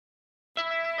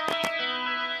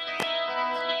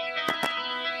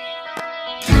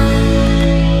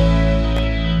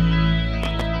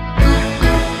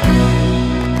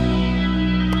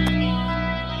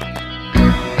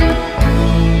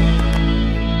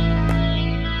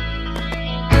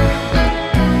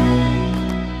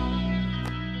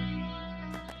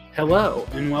Hello,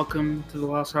 and welcome to the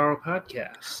Lost Horror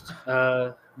Podcast.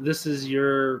 This is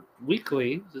your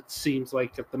weekly, it seems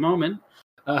like at the moment,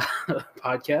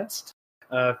 podcast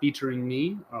featuring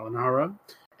me, Alanara,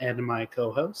 and my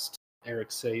co-host, Eric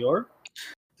Sayor.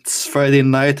 It's Friday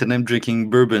night and I'm drinking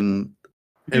bourbon.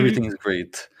 Everything is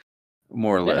great,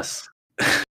 more or Yeah. less.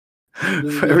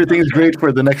 Everything is great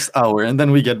for the next hour, and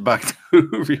then we get back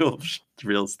to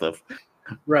real stuff.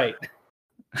 Right.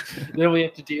 Then we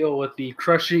have to deal with the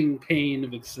crushing pain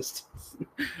of existence.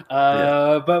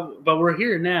 But we're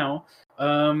here now,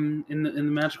 in the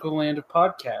magical land of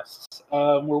podcasts,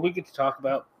 where we get to talk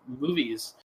about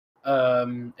movies,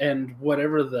 and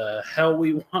whatever the hell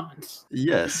we want.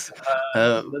 Yes.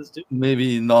 Let's do it.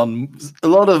 Maybe a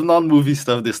lot of non-movie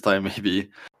stuff this time, maybe.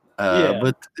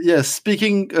 But yeah,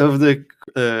 speaking of the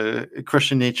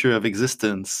crushing nature of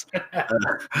existence,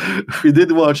 we did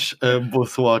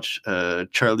both watch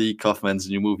Charlie Kaufman's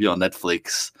new movie on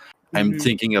Netflix. I'm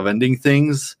thinking of ending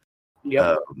things.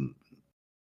 Yep.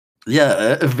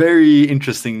 A very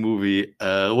interesting movie.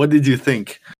 What did you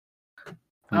think?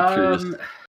 I'm curious.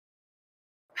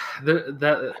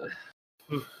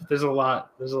 There's a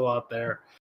lot there.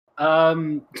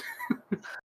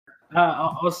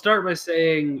 I'll start by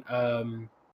saying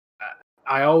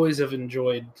I always have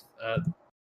enjoyed,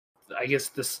 I guess,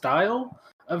 the style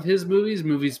of his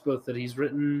movies both that he's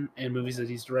written and movies that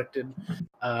he's directed.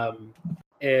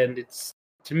 And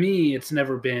to me, it's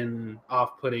never been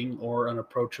off-putting or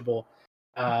unapproachable.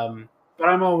 But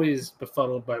I'm always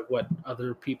befuddled by what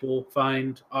other people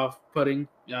find off-putting.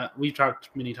 We've talked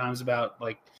many times about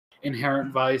like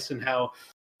Inherent Vice and how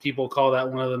people call that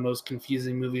one of the most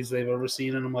confusing movies they've ever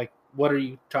seen, and I'm like, what are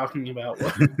you talking about?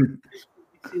 You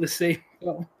see the same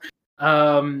film.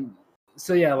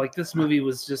 So yeah, like this movie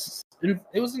was just,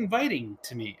 it was inviting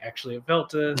to me. Actually, it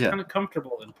felt kind of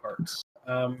comfortable in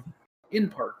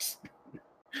parts.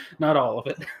 Not all of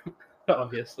it,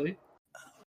 obviously.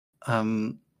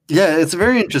 Yeah, it's a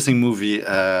very interesting movie.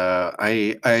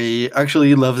 I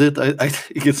actually loved it. I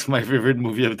think it's my favorite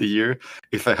movie of the year.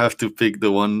 If I have to pick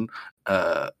the one,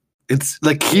 it's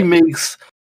like he makes,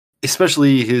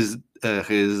 especially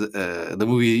the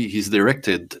movie he's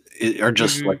directed are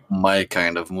just like my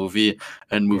kind of movie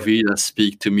and movie that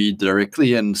speak to me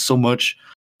directly, and so much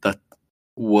that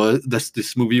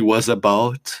this movie was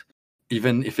about,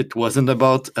 even if it wasn't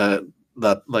about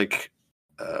that, like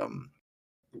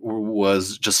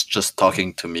was just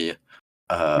talking to me.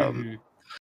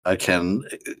 I can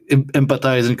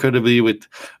empathize incredibly with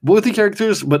both the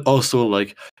characters, but also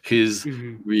like his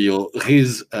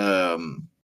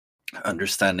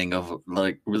understanding of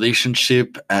like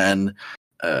relationship and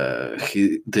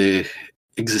the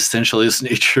existentialist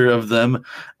nature of them.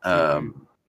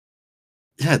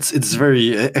 Yeah, it's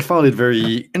very. I found it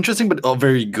very interesting, but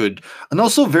very good, and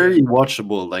also very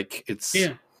watchable. Like it's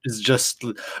just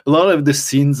a lot of the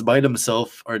scenes by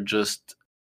themselves are just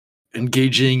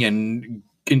engaging and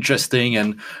interesting,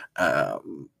 and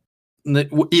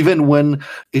even when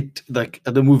it like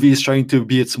the movie is trying to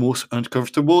be its most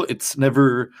uncomfortable, it's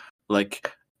never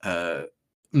like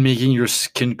making your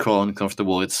skin crawl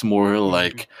uncomfortable. It's more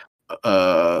like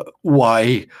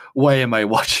why am I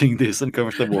watching this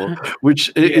uncomfortable,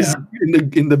 which is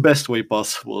in the best way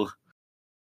possible.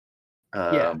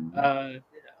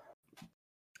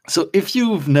 So if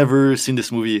you've never seen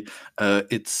this movie,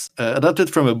 it's adapted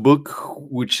from a book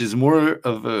which is more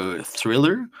of a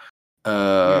thriller.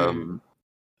 And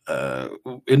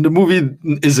the movie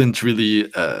isn't really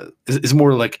is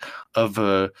more like of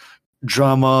a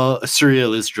drama, a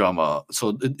surrealist drama.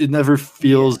 So it never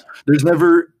feels there's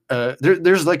never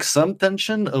there's like some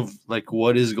tension of like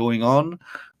what is going on,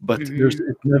 but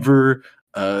it never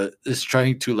is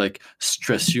trying to like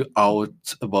stress you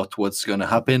out about what's gonna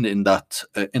happen in that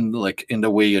in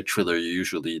the way a thriller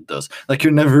usually does. Like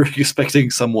you're never expecting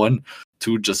someone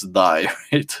to just die,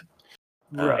 right?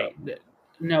 Right.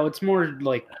 No, it's more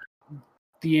like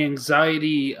the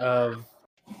anxiety of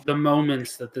the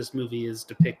moments that this movie is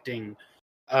depicting,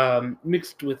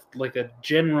 mixed with like a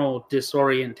general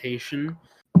disorientation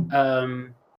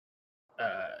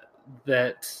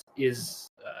that is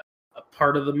a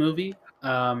part of the movie.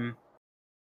 And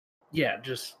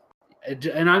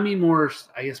I mean more,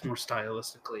 I guess, more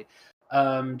stylistically,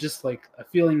 just like a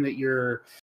feeling that you're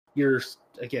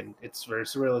again, it's very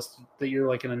surrealist, that you're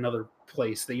like in another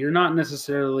place, that you're not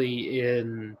necessarily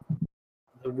in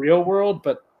the real world,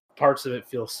 but parts of it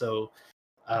feel so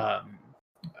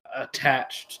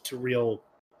attached to real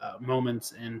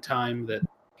moments and time that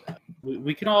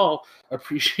we can all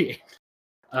appreciate.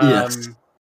 Yes.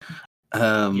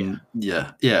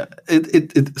 Yeah.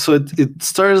 It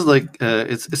stars like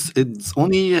it's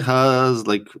only has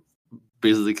like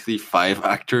basically 5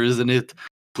 actors in it,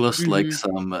 plus like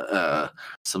Hmm.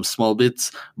 some small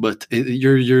bits. But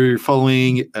you're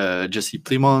following Jesse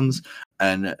Plemons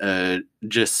and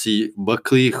Jesse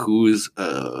Buckley, who's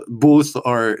both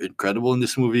are incredible in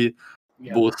this movie.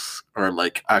 Yeah. Both are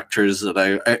like actors that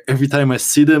I every time I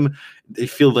see them, they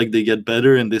feel like they get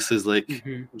better, and this is like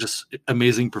Hmm. just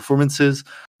amazing performances.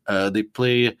 They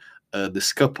play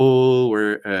this couple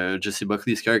where Jesse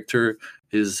Buckley's character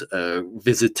is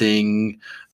visiting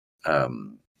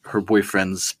her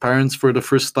boyfriend's parents for the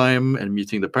first time and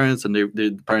meeting the parents, and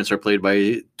the parents are played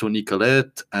by Tony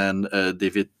Collette and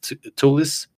David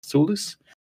Toulis.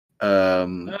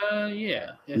 Um, Yeah, I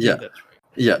yeah, think that's right.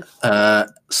 yeah.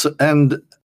 So and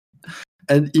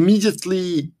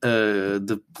immediately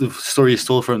the story is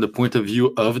told from the point of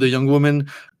view of the young woman.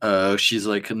 She's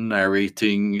like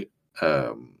narrating.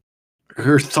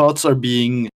 Her thoughts are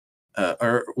being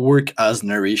or work as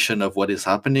narration of what is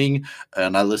happening,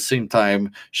 and at the same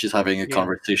time she's having a Yeah.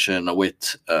 conversation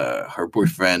with her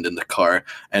boyfriend in the car,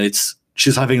 and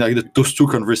she's having like those two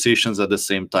conversations at the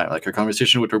same time, like a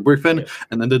conversation with her boyfriend, Yeah.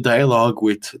 and then the dialogue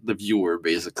with the viewer,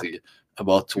 basically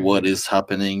about what is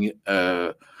happening.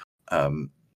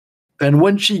 And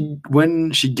when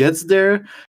she gets there,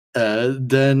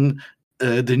 then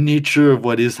the nature of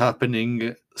what is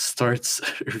happening starts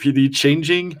really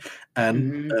changing,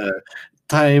 and Hmm.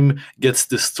 time gets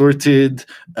distorted.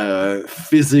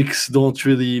 Physics don't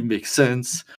really make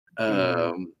sense,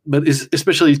 but it's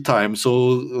especially time.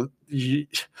 So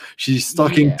she's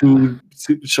talking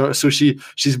Yeah. so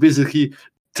she's basically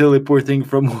teleporting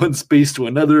from one space to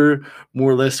another,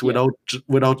 more or less, Yeah.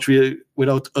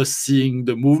 without us seeing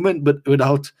the movement, but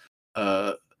without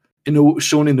uh,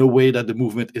 shown in a way that the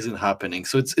movement isn't happening.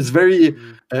 So it's very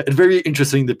Hmm. a very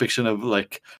interesting depiction of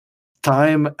like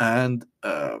time and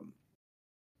uh,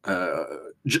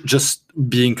 just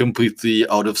being completely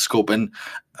out of scope, and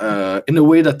in a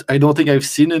way that I don't think I've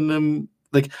seen in them.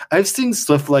 Like I've seen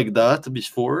stuff like that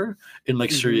before in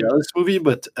like Hmm. surrealist movie,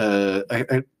 but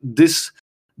this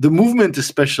the movement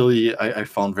especially I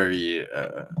found very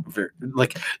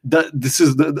like that. This is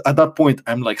at that point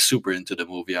I'm like super into the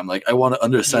movie. I'm like I want to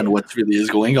understand Yeah. what really is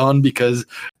going on, because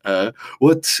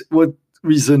what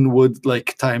reason would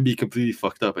like time be completely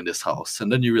fucked up in this house?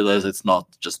 And then you realize it's not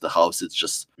just the house, it's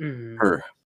just Hmm. her.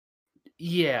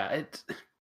 Yeah.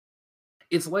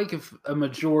 It's like if a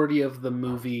majority of the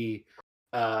movie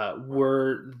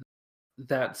were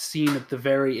that scene at the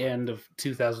very end of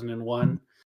 2001,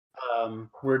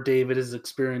 where David is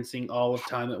experiencing all of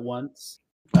time at once,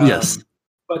 Yes.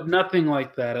 but nothing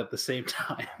like that at the same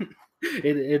time.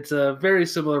 It's very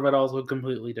similar, but also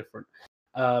completely different.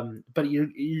 But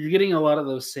you're getting a lot of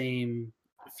those same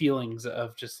feelings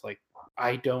of just like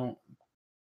I don't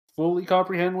fully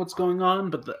comprehend what's going on,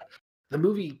 but the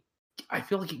movie, I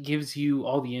feel like it gives you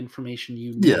all the information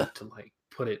you Yeah. need to like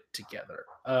put it together.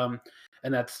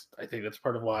 And I think that's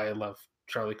part of why I love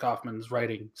Charlie Kaufman's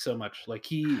writing so much. Like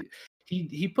he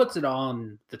puts it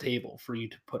on the table for you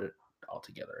to put it all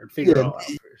together and figure it Yeah. all out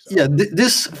for yourself. Yeah.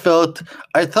 This felt.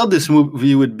 I thought this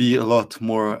movie would be a lot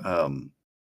more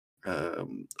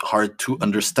hard to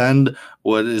understand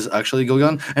what is actually going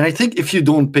on. And I think if you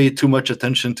don't pay too much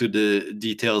attention to the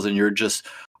details and you're just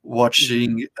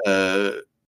watching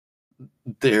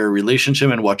their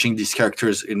relationship and watching these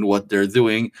characters in what they're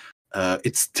doing,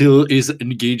 it still is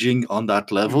engaging on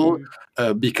that level,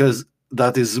 because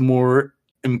that is more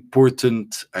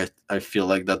important. I feel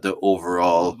like that the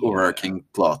overall Yeah. overarching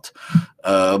plot,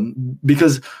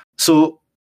 because so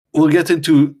we'll get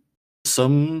into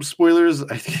some spoilers,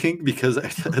 I think, because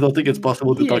I don't think it's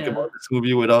possible to talk Yeah. about this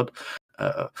movie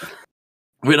uh,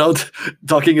 without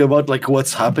talking about like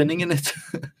what's happening in it.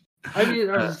 I mean,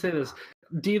 I was gonna say this.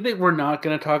 Do you think we're not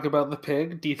going to talk about the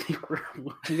pig? Do you think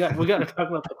we got to talk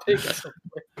about the pig? At some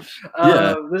point?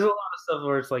 Yeah. There's a lot of stuff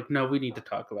where it's like, no, we need to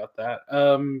talk about that.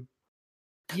 So,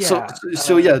 Yeah.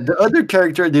 so yeah, the other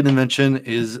character I didn't mention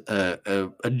is a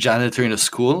janitor in a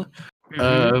school,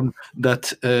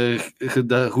 that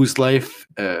whose life,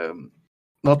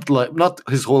 not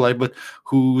his whole life, but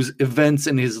whose events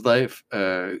in his life,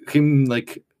 him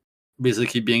like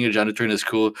basically being a janitor in a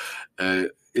school,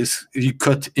 is you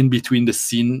cut in between the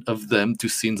scene of them to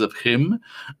scenes of him.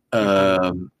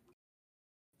 Um,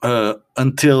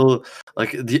 until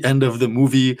like the end of the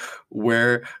movie,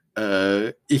 where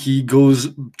he goes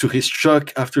to his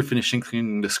truck after finishing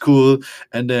cleaning the school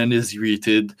and then is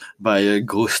greeted by a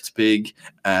ghost pig,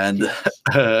 and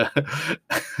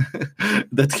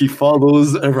that he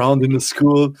follows around in the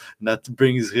school, and that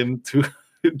brings him to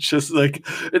just like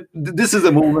this is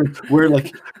a moment where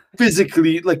like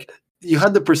physically like you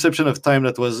had the perception of time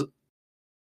that was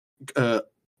uh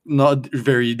not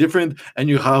very different, and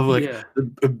you have like Yeah.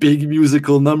 a big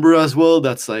musical number as well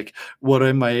that's like what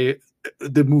am I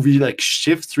the movie like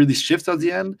really shifts at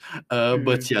the end. But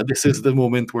Mhm. yeah, this is the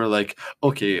moment where like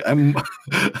okay, I'm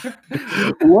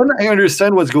one, I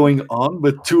understand what's going on,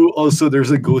 but two, also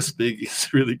there's a ghost pig.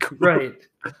 It's really cool. Right.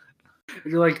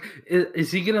 You're like,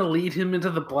 is he gonna lead him into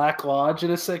the Black Lodge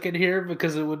in a second here?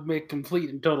 Because it would make complete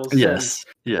and total sense. Yes,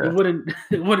 yeah,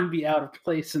 It wouldn't be out of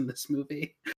place in this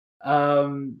movie.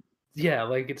 Yeah,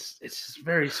 like it's just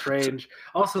very strange.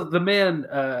 Also, the man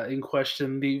in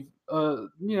question,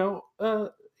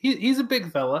 he's a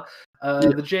big fella. yeah.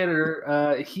 The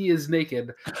janitor, he is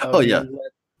naked, Oh yeah. being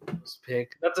led by this pig.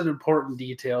 That's an important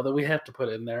detail that we have to put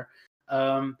in there.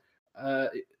 Um, uh,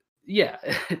 yeah,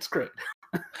 it's great.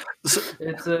 So,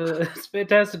 It's a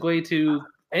fantastic way to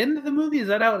end the movie. Is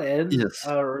that how it ends? yes.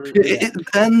 Yeah.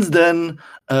 It ends then.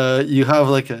 You have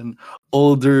like an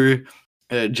older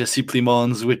Jesse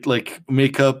Plemons with like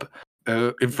makeup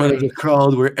in front of the Right.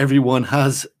 crowd where everyone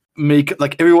has make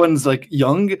like everyone's like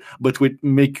young but with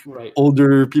make Right.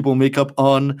 older people makeup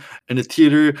on in a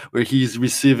theater where he's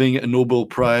receiving a Nobel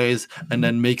Prize and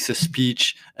then makes a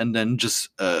speech and then just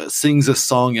sings a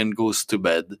song and goes to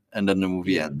bed, and then the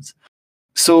movie Yeah. ends.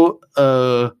 So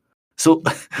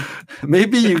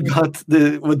maybe you got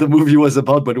the what the movie was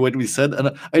about, but what we said,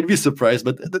 and I'd be surprised.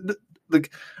 But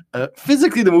like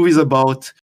physically, the movie's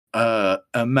about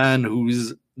a man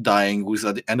who's dying, who's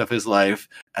at the end of his life,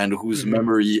 and whose Mhm.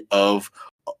 memory of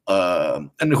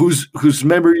and whose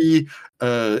memory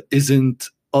isn't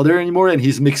other anymore, and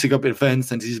he's mixing up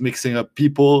events and he's mixing up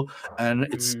people, and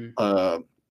it's Mhm.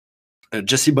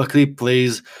 Jesse Buckley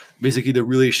plays basically the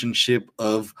relationship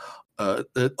of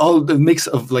all the mix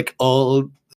of like all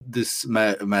this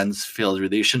man's failed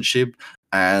relationship,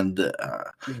 and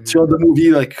throughout Mhm. the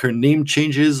movie, like her name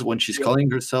changes when she's Yeah.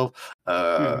 calling herself.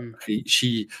 Mhm.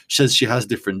 She says she has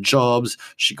different jobs.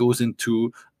 She goes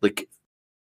into like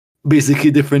basically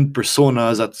different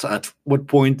personas. At what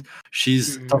point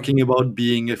she's Mhm. talking about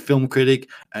being a film critic,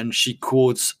 and she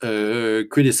quotes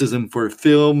criticism for a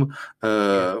film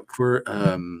Yeah. for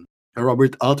a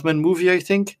Robert Altman movie, I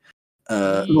think.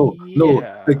 No,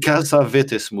 the Yeah.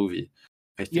 Cassavetes movie,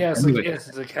 I think. Yes, Anyway, it's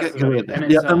a Cassavetes,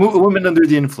 and yeah, it's a woman under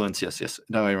the influence. Yes, yes.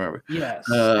 Now I remember. yes,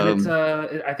 and it's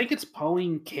Um, I think it's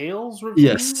Pauline Kael's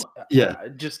yes, review. yeah,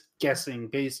 Just guessing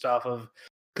based off of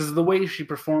because the way she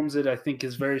performs it, I think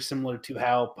is very similar to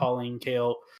how Pauline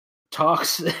Kael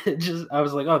talks. Just I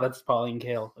was like, oh, that's Pauline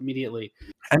Kael immediately.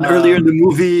 and earlier in the Um,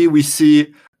 movie, we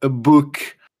see a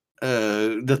book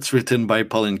that's written by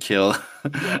Pauline Kael.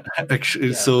 Actually,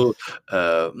 yes, so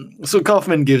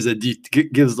Kaufman gives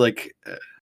gives like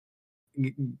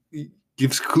g-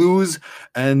 gives clues,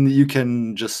 and you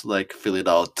can just like fill it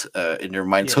out in your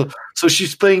mind. yeah, So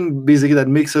she's playing basically that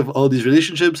mix of all these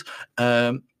relationships.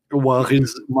 While mhm,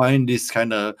 his mind is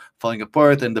kind of falling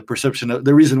apart, and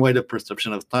the reason why the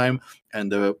perception of time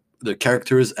and the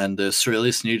characters and the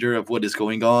surrealist nature of what is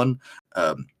going on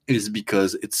is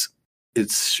because it's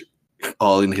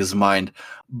all in his mind.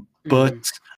 But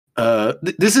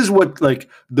mhm, this is what like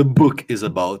the book is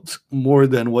about more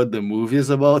than what the movie is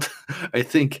about. I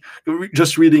think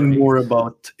just reading right, more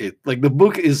about it, like the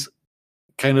book is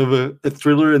kind of a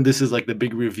thriller, and this is like the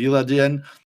big reveal at the end.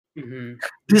 mhm,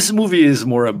 This movie is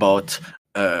more about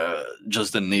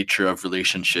just the nature of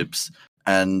relationships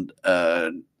and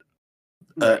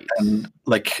right,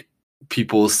 like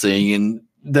people saying in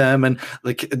them, and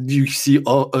like you see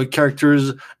all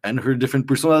characters and her different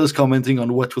personalities commenting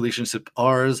on what relationship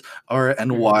are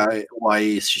and mhm, why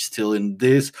is she still in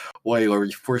this, why are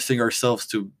we forcing ourselves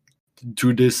to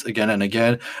do this again and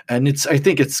again. And I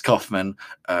think it's Kaufman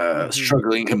mhm,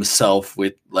 struggling himself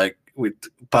with like with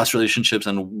past relationships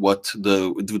and what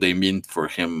do they mean for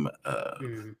him.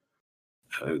 mhm,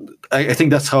 uh, I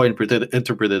think that's how I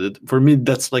interpreted it. For me,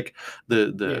 that's like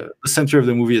yeah, the center of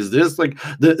the movie is this. Like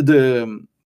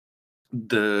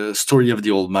the story of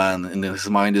the old man in his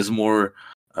mind is more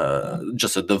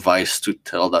just a device to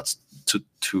tell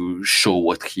to show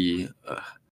what he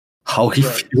how he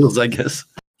right. feels, I guess.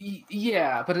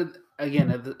 Yeah, but again,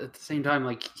 at the same time,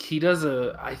 like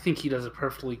I think he does a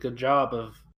perfectly good job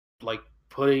of like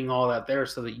putting all that there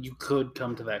so that you could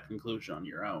come to that conclusion on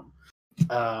your own.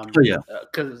 So yeah,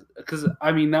 Because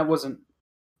I mean that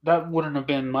wouldn't have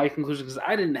been my conclusion because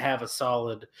I didn't have a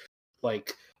solid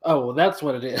like oh well, that's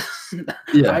what it is.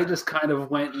 yeah, I just kind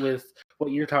of went with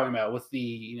what you're talking about with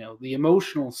the the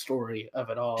emotional story of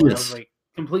it all, and I was yes, like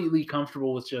completely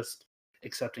comfortable with just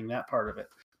accepting that part of it.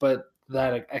 But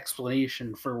that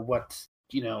explanation for what's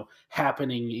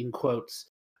happening in quotes,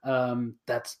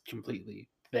 that's completely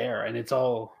there, and it's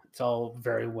all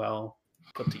very well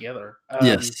put together.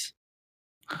 Yes.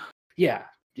 Yeah,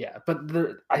 but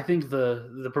I think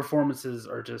the performances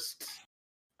are just,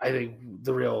 I think,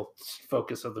 the real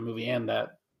focus of the movie, and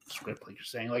that script, like you're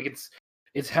saying, like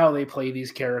it's how they play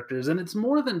these characters, and it's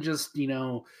more than just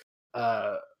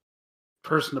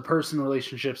person to person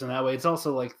relationships in that way. It's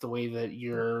also like the way that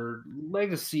your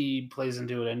legacy plays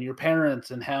into it, and your parents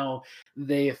and how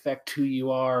they affect who you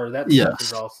are. That stuff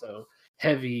is Yes. also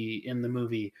heavy in the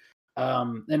movie.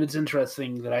 And it's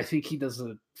interesting that I think he does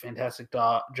a fantastic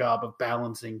job of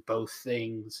balancing both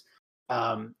things,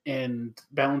 and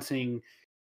balancing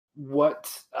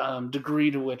what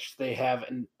degree to which they have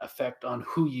an effect on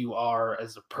who you are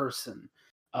as a person.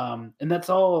 And that's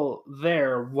all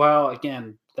there, while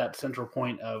again that central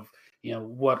point of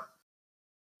what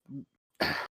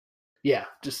yeah,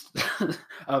 just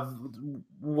of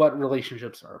what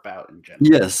relationships are about in general.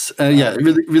 Yes,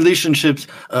 relationships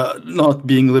not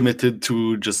being limited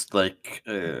to just like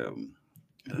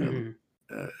Mhm.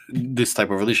 this type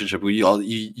of relationship.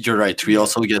 You're right. We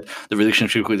also get the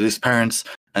relationship with his parents,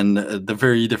 and the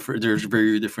very different. There's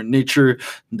very different nature,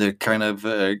 the kind of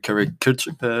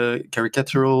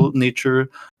caricatural nature,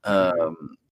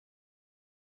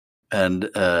 and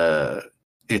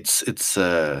it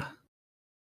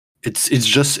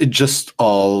just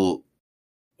all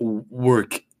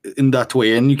work in that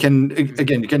way, and you can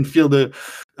again you can feel the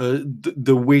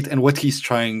weight and what he's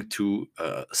trying to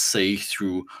say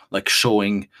through like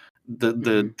showing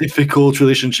the difficult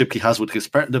relationship he has with his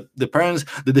the parents,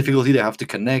 the difficulty they have to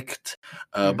connect,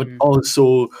 but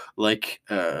also like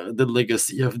the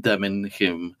legacy of them and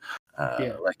him.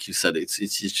 Like you said,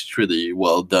 it's really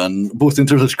well done, both in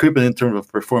terms of script and in terms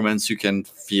of performance. You can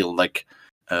feel like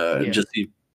Jesse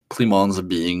Plemons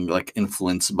being like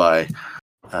influenced by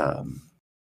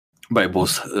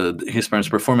both his parents'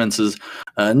 performances,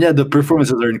 and the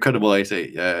performances are incredible. I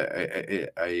say,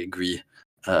 I agree.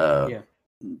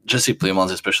 Jesse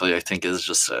Plemons, especially, I think, is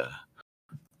just an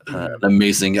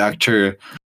amazing actor.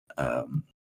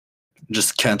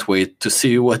 Just can't wait to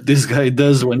see what this guy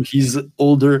does when he's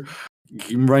older.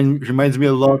 He reminds me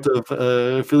a lot of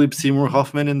Philip Seymour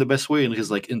Hoffman in the best way, in his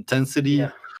like intensity,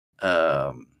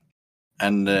 and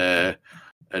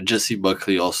Jessie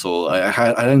Buckley also. I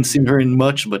hadn't seen her in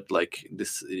much, but like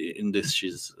this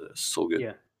she's so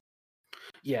good.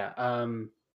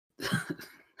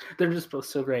 They're just both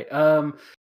so great.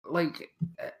 Like,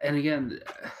 and again,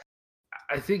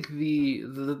 I think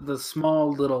the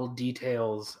small little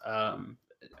details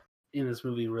in this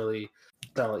movie really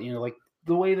sell it. Like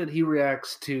the way that he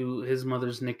reacts to his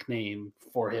mother's nickname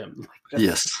for him. Like,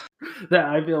 yes, that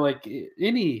I feel like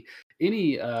any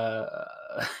any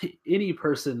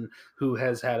person who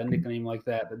has had a nickname like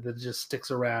that just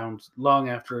sticks around long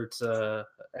after its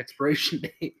expiration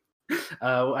date.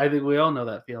 I think we all know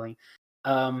that feeling.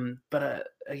 But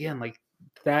again, like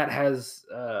that has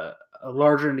a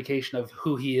larger indication of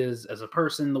who he is as a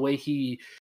person, the way he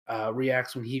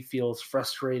reacts when he feels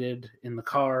frustrated in the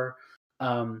car.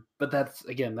 But that's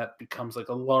again, that becomes like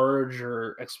a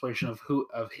larger exploration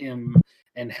of him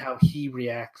and how he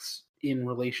reacts in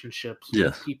relationships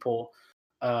with people.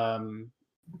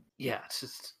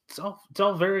 It's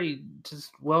all very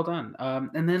just well done.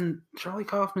 And then Charlie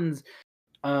Kaufman's,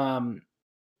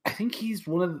 I think he's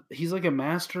like a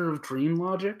master of dream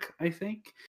logic, I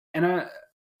think. And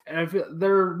I feel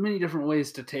there are many different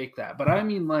ways to take that, but I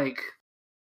mean like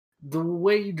the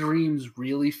way dreams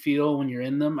really feel when you're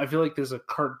in them. I feel like there's a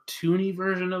cartoony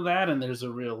version of that and there's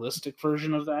a realistic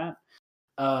version of that.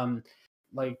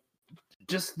 Like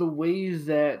just the way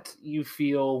that you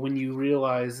feel when you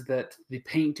realize that the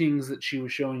paintings that she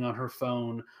was showing on her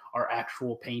phone are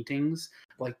actual paintings.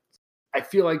 Like, I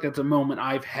feel like that's a moment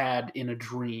I've had in a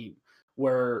dream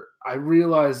where I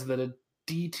realize that a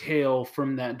detail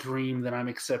from that dream that I'm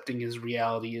accepting as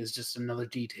reality is just another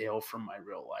detail from my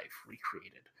real life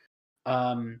recreated.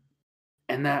 And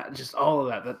that just all of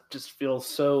that just feels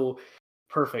so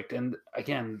perfect. And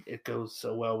again, it goes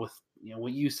so well with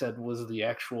what you said was the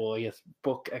actual, I guess,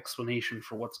 book explanation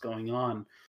for what's going on.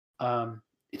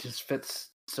 It just fits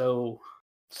so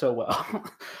well.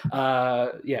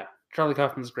 Charlie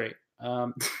Kaufman's great.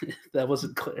 That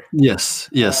wasn't clear. Yes.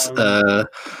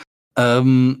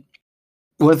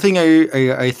 One thing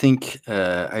I think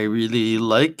I really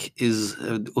like is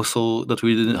also that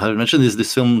we didn't have mentioned is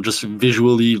this film just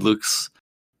visually looks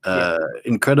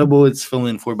incredible. It's filmed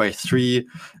in 4:3.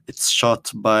 It's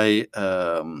shot by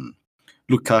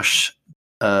Lukáš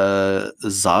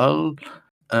Zal,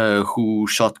 who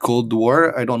shot Cold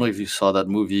War. I don't know if you saw that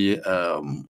movie.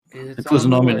 It's It was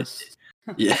on the nominated. list.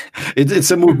 Yeah,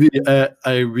 it's a movie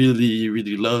I really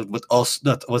really loved, but also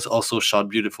that was also shot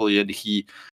beautifully. And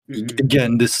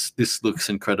again, this looks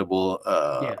incredible.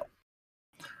 Yeah.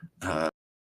 Uh,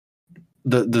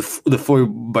 the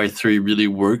 4:3 really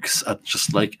works at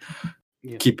just like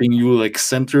Yeah. keeping you like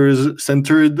centered,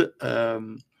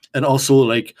 and also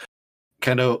like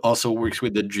kind of also works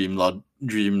with the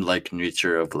dreamlike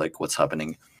nature of like what's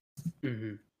happening.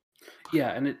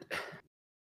 Yeah, and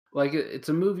it's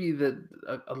a movie that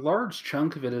a large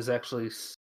chunk of it is actually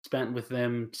spent with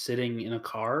them sitting in a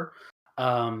car,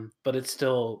 but it's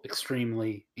still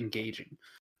extremely engaging.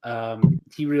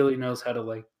 He really knows how to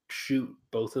like shoot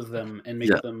both of them and make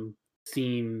Yeah. them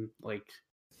seem like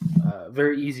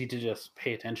very easy to just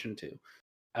pay attention to.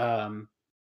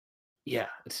 Yeah,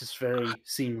 it's just very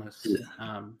seamless in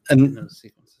And those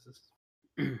sequences.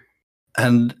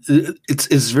 and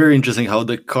it's very interesting how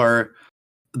the car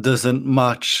doesn't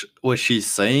match what she's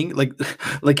saying. Like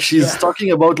she's Yeah.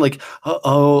 talking about like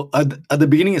at the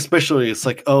beginning especially, it's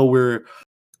like, oh, we're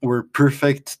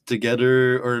perfect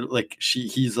together, or like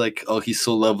he's like, oh, he's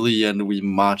so lovely and we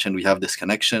match and we have this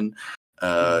connection.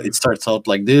 It starts out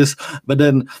like this, but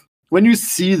then when you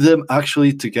see them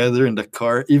actually together in the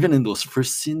car, even in those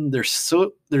first scenes,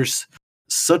 there's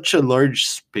such a large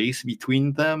space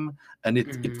between them, and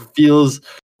it feels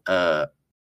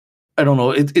I don't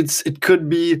know. It could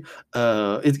be.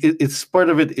 It's part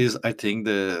of it is, I think,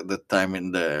 the time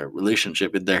in the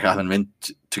relationship. They haven't been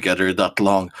together that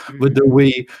long, but the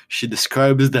way she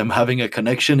describes them having a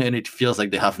connection, and it feels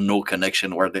like they have no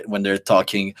connection when they're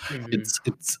talking. It's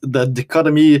the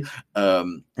dichotomy,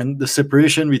 and the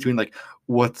separation between like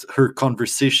what her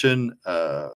conversation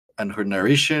and her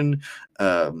narration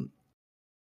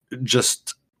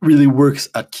just really works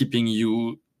at keeping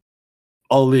you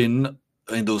all in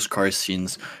those car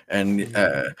scenes, and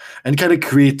kind of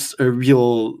creates a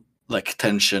real like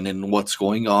tension in what's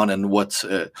going on and what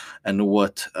the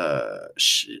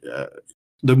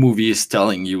movie is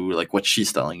telling you, like what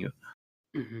she's telling you.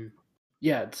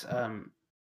 Yeah, it's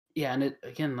yeah, and it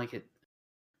again, like it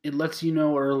lets you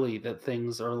know early that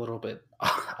things are a little bit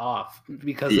off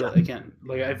because again,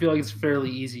 like I feel like it's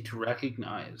fairly easy to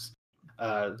recognize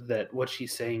that what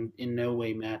she's saying in no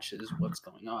way matches what's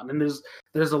going on, and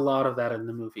there's a lot of that in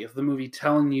the movie, of the movie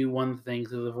telling you one thing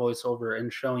through the voiceover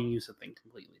and showing you something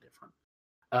completely different.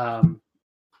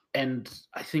 And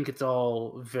I think it's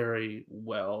all very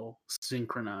well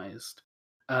synchronized.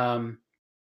 And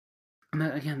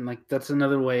that, again, like that's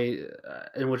another way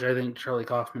in which I think Charlie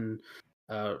Kaufman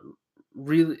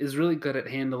really good at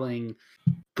handling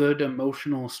good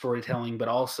emotional storytelling, but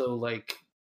also like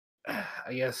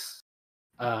I guess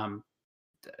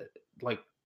like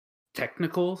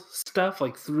technical stuff,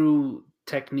 like through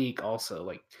technique also.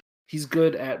 Like he's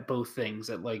good at both things,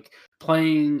 at like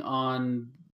playing on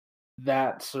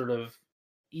that sort of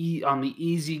on the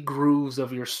easy grooves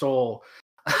of your soul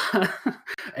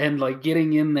and like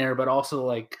getting in there, but also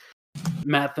like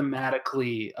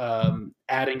mathematically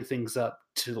adding things up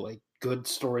to like good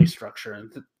story structure,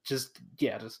 and just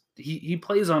he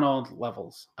plays on all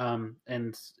levels, and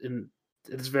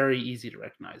it's very easy to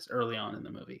recognize early on in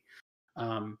the movie.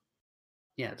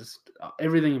 Just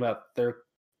everything about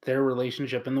their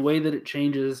relationship and the way that it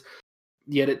changes,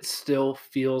 yet it still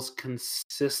feels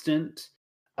consistent,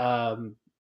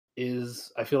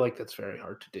 is, I feel like that's very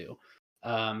hard to do.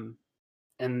 And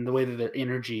the way that their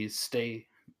energies stay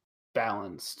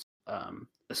balanced,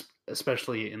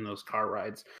 especially in those car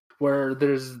rides, where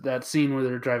there's that scene where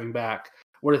they're driving back,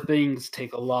 where things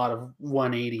take a lot of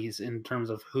 180s in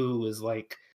terms of who is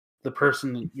like the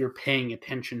person that you're paying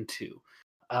attention to.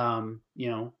 From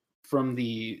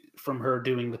her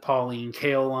doing the Pauline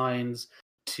Kael lines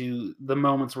to the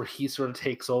moments where he sort of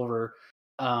takes over.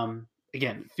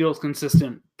 Again, it feels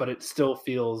consistent, but it still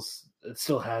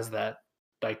has that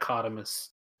dichotomous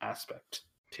aspect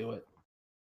to it.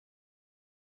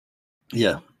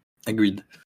 Yeah, agreed.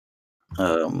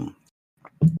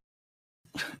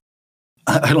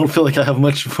 I don't feel like I have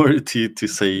much more to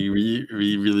say. We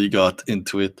really got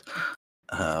into it.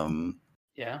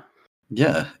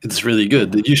 Yeah, it's really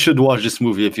good. You should watch this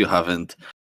movie if you haven't.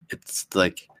 It's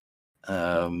like,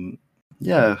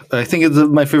 yeah, I think it's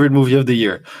my favorite movie of the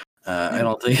year. I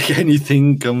don't think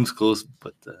anything comes close,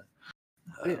 but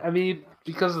I mean,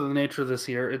 because of the nature of this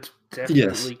year, it's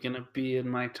definitely going to be in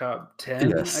my top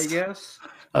 10, I guess.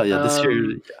 Oh yeah, this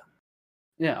year.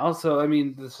 Yeah. Also, I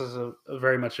mean, this is a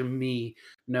very much a me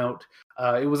note.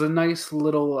 It was a nice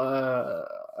little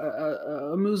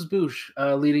amuse-bouche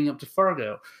leading up to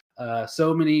Fargo.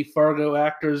 So many Fargo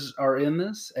actors are in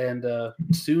this, and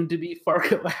soon to be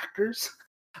Fargo actors.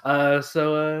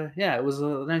 Yeah, it was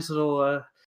a nice little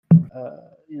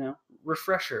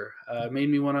refresher. Made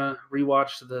me want to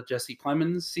rewatch the Jesse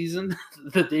Plemons season,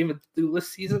 the David Thewlis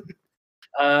season.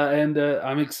 And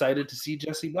I'm excited to see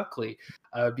Jesse Buckley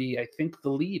be, I think, the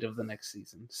lead of the next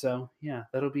season. So yeah,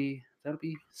 that'll be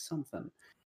something.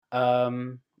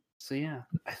 So yeah,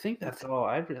 I think that's all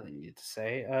I really need to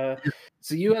say.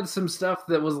 So you had some stuff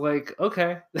that was like,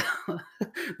 okay,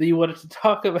 that you wanted to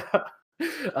talk about.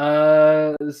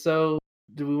 So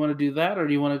do we want to do that, or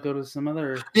do you want to go to some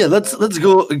other? Yeah, let's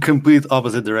go in complete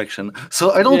opposite direction.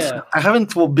 So I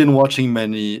haven't been watching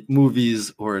many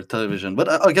movies or television, but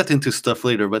I'll get into stuff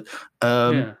later. But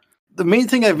the main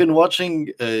thing I've been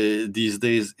watching these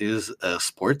days is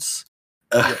sports.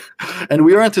 And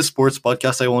we are into sports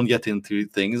podcast. I won't get into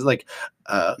things like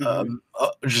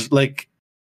just like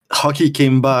hockey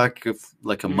came back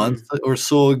like a month or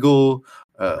so ago,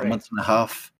 a month and a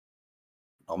half.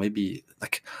 Or maybe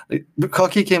like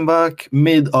hockey came back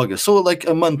mid-August, so like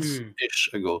a month-ish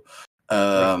ago.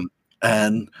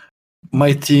 And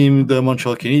my team, the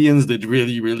Montreal Canadiens, did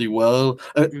really, really well.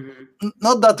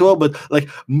 Not that well, but like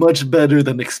much better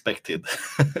than expected.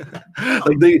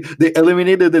 Like they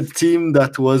eliminated a team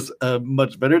that was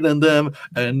much better than them,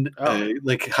 and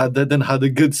had a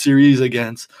good series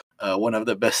against one of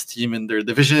the best team in their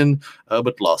division,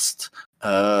 but lost.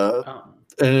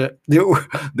 They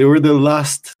were the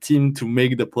last team to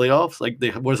make the playoffs. Like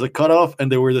there was a cutoff,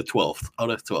 and they were the 12th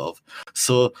out of 12.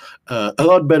 So a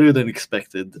lot better than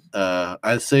expected,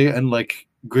 I'd say, and like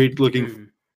great for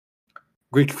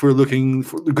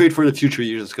the future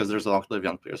years because there's a lot of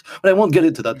young players. But I won't get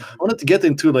into that. I wanted to get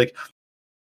into like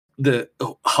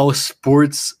how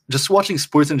sports, just watching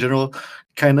sports in general,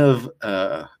 kind of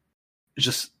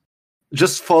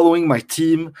just following my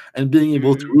team and being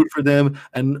able to root for them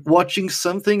and watching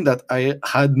something that I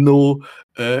had no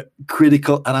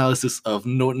critical analysis of,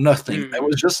 nothing. I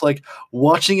was just like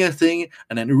watching a thing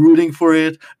and then rooting for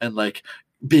it and like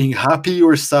being happy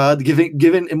or sad,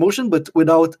 giving emotion, but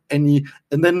without any.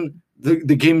 And then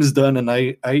the game is done and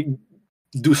I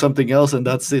do something else and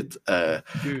that's it. And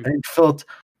it felt,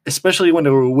 especially when they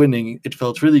were winning, it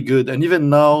felt really good. And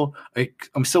even now,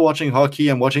 I'm still watching hockey.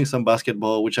 I'm watching some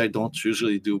basketball, which I don't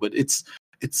usually do. But it's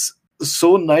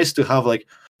so nice to have like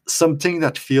something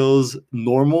that feels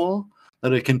normal,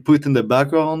 that I can put in the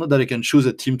background, that I can choose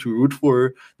a team to root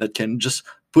for, that can just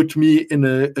put me in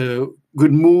a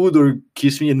good mood or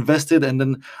keeps me invested. And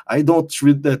then I don't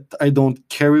read that. I don't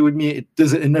carry with me.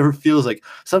 It never feels like,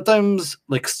 sometimes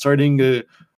like starting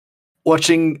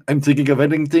watching, I'm thinking of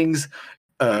ending things.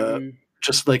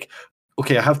 Just like,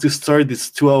 okay, I have to start this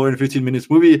 2-hour and 15 minutes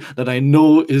movie that I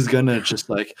know is gonna just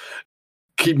like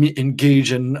keep me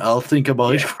engaged, and I'll think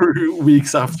about it for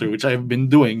weeks after, which I've been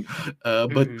doing.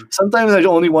 But sometimes I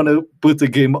only want to put the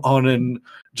game on and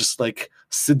just like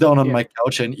sit down on my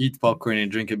couch and eat popcorn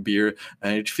and drink a beer,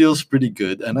 and it feels pretty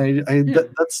good. And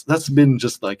that's been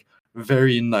just like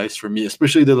very nice for me,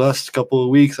 especially the last couple of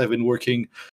weeks. I've been working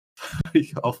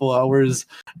awful hours,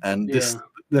 and this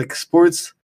like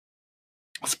sports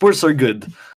are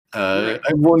good. I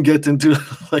won't get into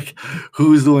like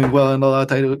who's doing well and all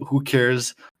that. Who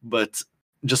cares? But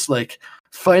just like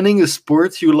finding a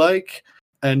sport you like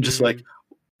and just like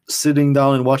sitting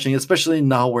down and watching, especially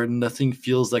now where nothing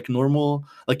feels like normal.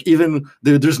 Like even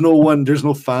there's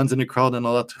no fans in the crowd and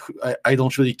all that. I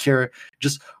don't really care.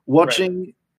 Just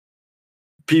watching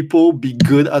people be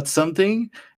good at something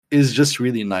is just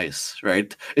really nice,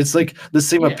 right? It's like the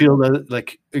same appeal that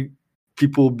like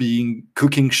people being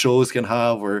cooking shows can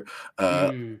have, or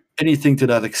anything to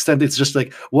that extent. It's just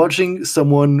like watching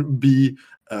someone be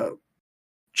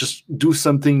just do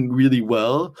something really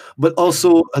well, but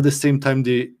also at the same time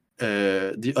the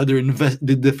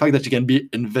fact that you can be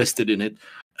invested in it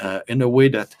in a way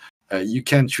that you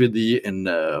can't really in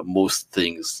most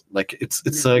things. Like it's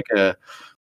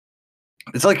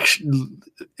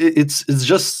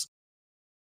just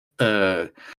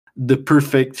the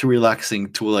perfect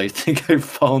relaxing tool I think I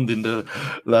found in the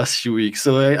last few weeks.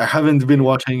 So I haven't been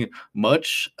watching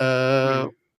much,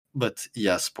 but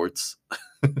yeah, sports.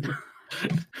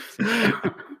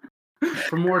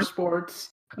 For more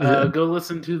sports, go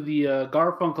listen to the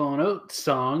Garfunkel and Oates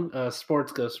song,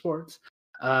 Sports Go Sports,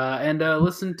 and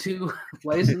listen to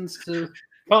License to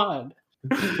Pod,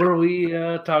 where we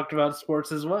talked about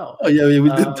sports as well. Oh yeah, we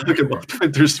did talk about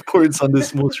winter sports on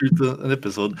this most recent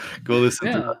episode. Go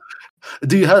listen to that.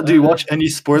 Do you watch any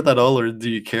sport at all, or do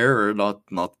you care, or not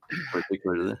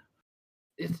particularly?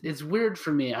 It's weird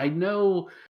for me. I know,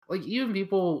 like even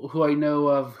people who I know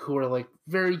of who are like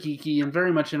very geeky and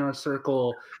very much in our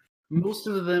circle, most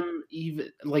of them even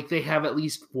like they have at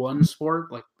least one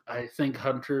sport. Like I think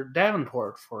Hunter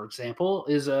Davenport, for example,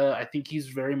 is I think he's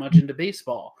very much into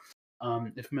baseball,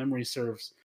 if memory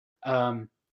serves. Um,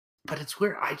 but it's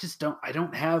weird. I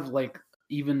don't have like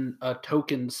even a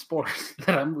token sport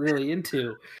that I'm really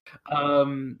into.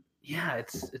 Yeah,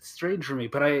 it's strange for me,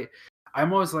 but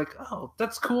I'm always like, oh,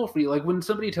 that's cool for you. Like when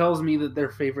somebody tells me that their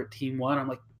favorite team won, I'm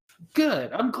like,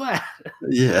 good. I'm glad.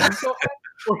 Yeah. I'm so happy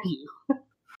for you.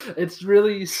 It's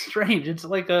really strange. It's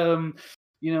like you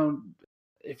know,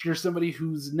 if you're somebody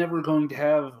who's never going to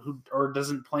have or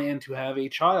doesn't plan to have a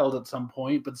child at some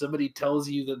point, but somebody tells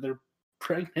you that they're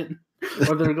pregnant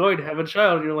or they're going to have a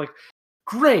child, you're like,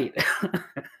 great.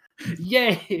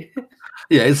 Yay.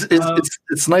 Yeah,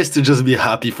 it's nice to just be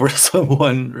happy for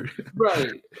someone.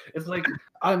 Right. It's like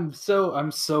I'm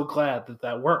so glad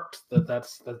that worked.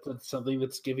 That's something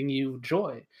that's giving you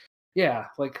joy. Yeah,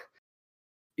 like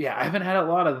yeah, I haven't had a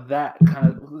lot of that kind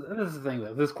of. This is the thing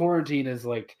though. This quarantine is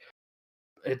like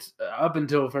it's up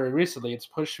until very recently. It's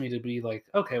pushed me to be like,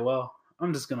 okay, well,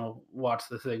 I'm just gonna watch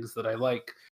the things that I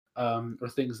like, or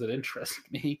things that interest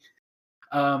me.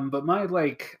 But my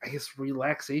like, I guess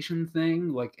relaxation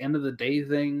thing, like end of the day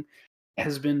thing,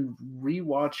 has been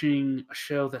rewatching a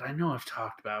show that I know I've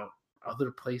talked about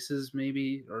other places,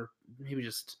 maybe, or maybe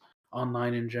just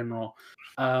online in general.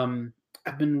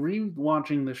 I've been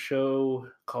rewatching the show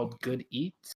called Good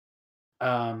Eat,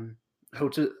 hosted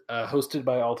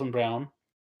by Alton Brown,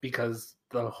 because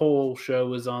the whole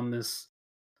show is on this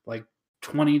like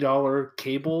 $20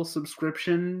 cable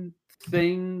subscription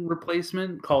thing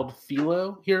replacement called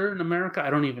Philo here in America. I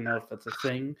don't even know if that's a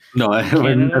thing. No, I have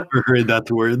never heard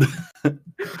that word.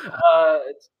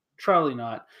 It's probably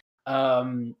not.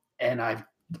 And I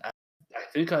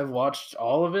think I've watched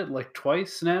all of it like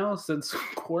twice now since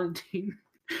quarantine.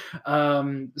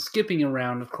 Skipping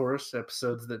around, of course,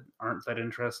 episodes that aren't that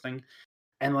interesting.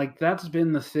 And like that's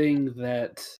been the thing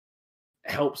that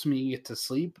helps me get to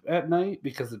sleep at night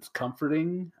because it's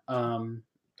comforting.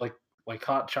 Like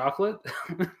hot chocolate,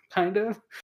 kind of.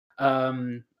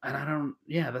 And I don't,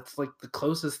 yeah, that's like the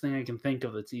closest thing I can think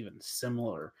of that's even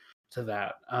similar to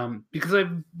that. Because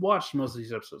I've watched most of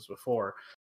these episodes before,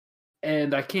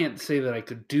 and I can't say that I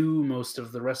could do most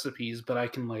of the recipes, but I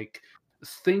can like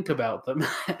think about them.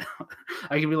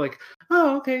 I can be like,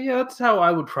 oh, okay, yeah, that's how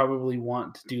I would probably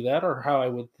want to do that, or how I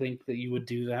would think that you would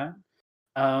do that.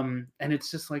 And it's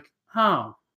just like,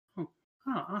 oh,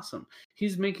 awesome.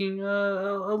 He's making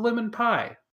a lemon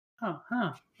pie.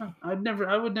 I would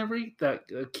never eat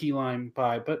that key lime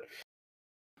pie, but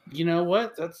you know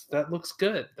what? That looks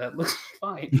good. That looks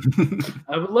fine.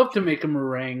 I would love to make a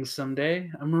meringue someday.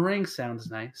 A meringue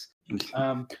sounds nice.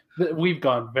 We've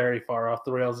gone very far off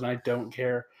the rails, and I don't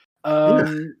care.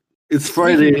 It's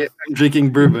Friday. I'm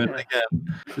drinking bourbon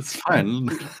again. It's fine.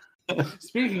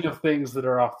 Speaking of things that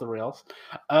are off the rails,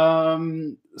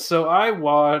 so I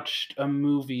watched a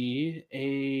movie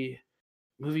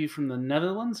from the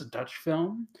Netherlands, a Dutch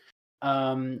film,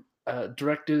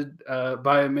 directed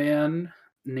by a man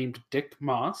named Dick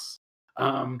Moss.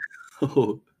 A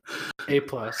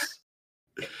plus,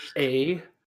 A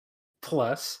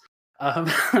plus.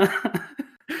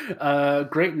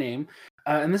 Great name.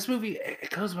 And this movie,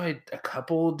 it goes by a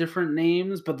couple different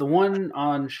names, but the one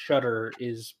on Shudder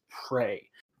is Prey.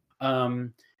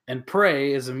 And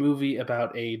Prey is a movie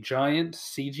about a giant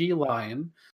CG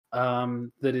lion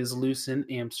that is loose in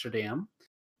Amsterdam.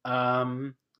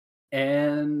 And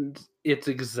it's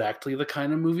exactly the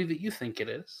kind of movie that you think it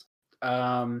is.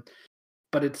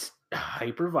 But it's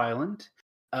hyper violent.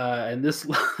 And this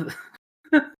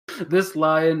this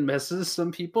lion messes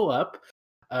some people up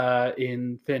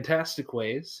in fantastic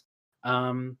ways.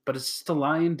 But it's just a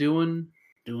lion doing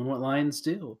what lions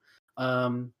do.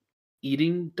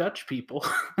 Eating Dutch people.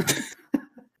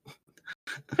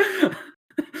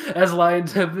 As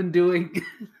lions have been doing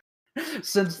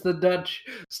since the Dutch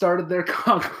started their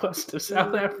conquest of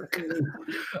South Africa.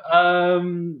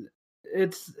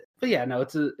 It's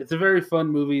a very fun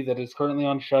movie that is currently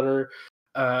on Shudder.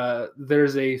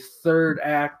 There's a third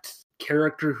act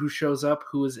character who shows up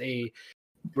who is a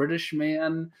British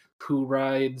man who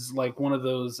rides like one of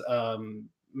those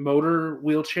motor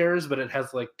wheelchairs, but it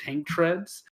has like tank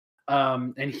treads.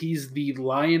 And he's the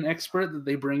lion expert that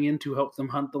they bring in to help them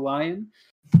hunt the lion.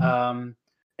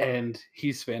 And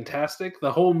he's fantastic.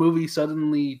 The whole movie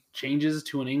suddenly changes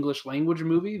to an English language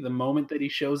movie the moment that he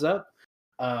shows up,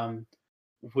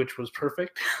 which was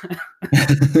perfect.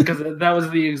 Because that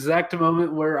was the exact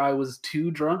moment where I was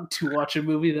too drunk to watch a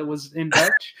movie that was in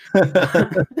Dutch.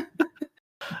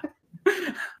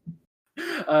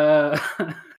 Uh,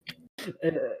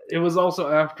 it was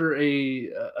also after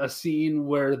a scene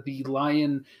where the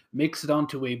lion makes it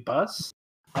onto a bus.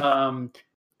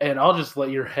 And I'll just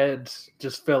let your head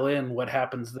just fill in what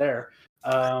happens there.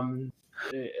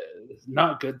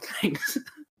 Not good things.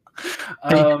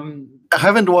 I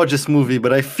haven't watched this movie,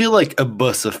 but I feel like a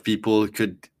bus of people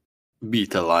could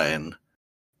beat a lion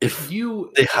if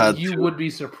they had you to. would be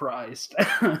surprised.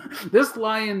 This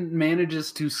lion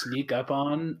manages to sneak up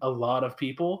on a lot of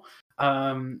people.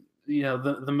 The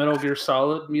Metal Gear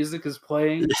Solid music is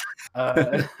playing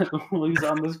while he's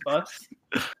on this bus.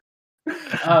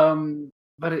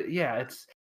 But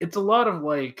it's a lot of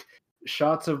like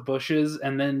shots of bushes,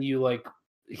 and then you like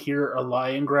hear a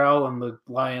lion growl, and the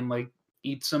lion like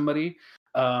eats somebody.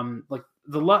 Like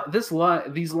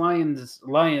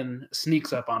lion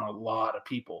sneaks up on a lot of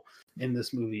people in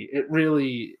this movie.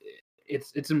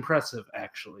 It's impressive,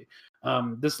 actually.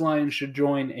 This lion should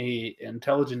join a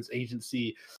intelligence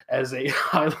agency as a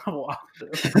high level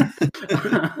officer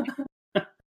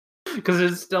because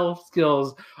his stealth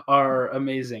skills are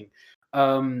amazing.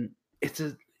 It's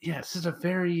just a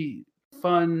very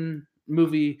fun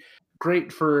movie,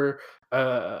 great for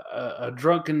a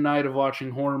drunken night of watching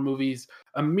horror movies.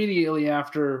 Immediately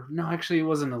after, no, actually, it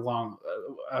wasn't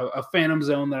a Phantom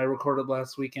Zone that I recorded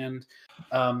last weekend.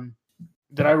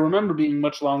 That I remember being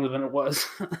much longer than it was,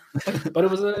 but it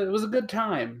was a good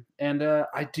time, and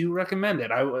I do recommend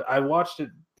it. I watched it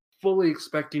fully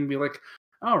expecting to be like,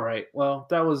 all right, well,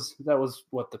 that was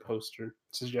what the poster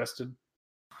suggested,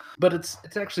 but it's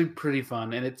actually pretty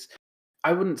fun, and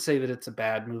I wouldn't say that it's a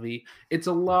bad movie. It's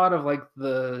a lot of like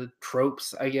the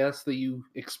tropes, I guess, that you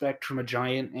expect from a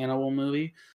giant animal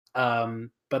movie,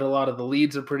 but a lot of the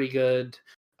leads are pretty good.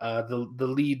 The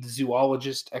lead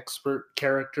zoologist expert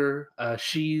character,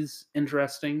 she's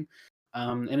interesting,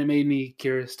 and it made me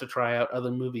curious to try out other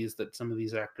movies that some of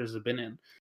these actors have been in.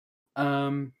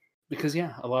 Because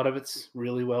a lot of it's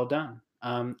really well done.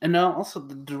 And now also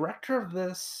the director of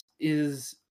this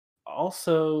is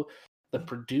also the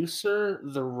producer,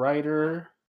 the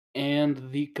writer,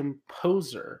 and the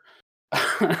composer.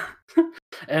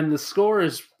 And the score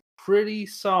is pretty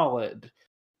solid.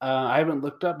 I haven't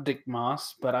looked up Dick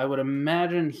Moss, but I would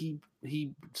imagine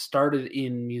he started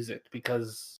in music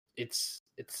because it's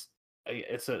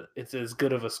as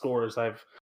good of a score as I've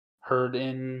heard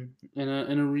in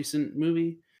a recent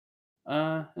movie in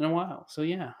a while. So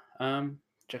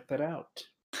check that out.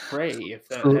 Prey, if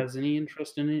that has any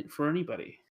interest in it for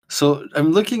anybody. So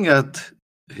I'm looking at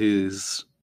his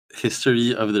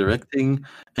history of directing,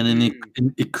 and then it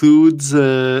includes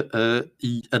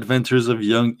Adventures of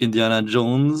Young Indiana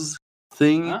Jones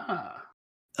thing.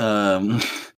 A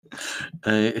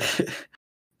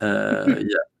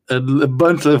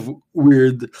bunch of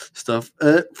weird stuff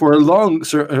for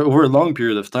over a long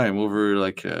period of time, over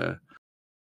like. Oh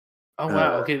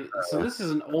wow! Okay, so this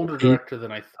is an older director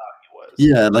than I thought he was.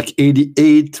 Yeah, like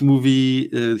 88 movie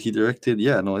he directed.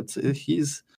 Yeah, no, it's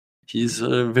he's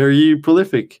very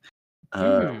prolific.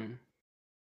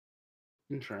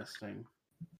 Interesting.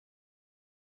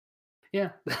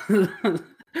 Yeah.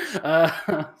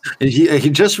 He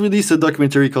just released a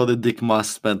documentary called The Dick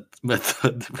Moss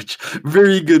Method, which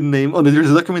very good name. Oh, there's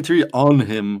a documentary on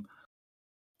him.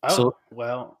 Oh,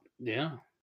 well, yeah.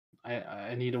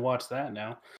 I need to watch that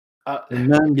now. The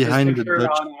man behind the Dutch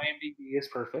on IMDb is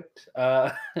perfect.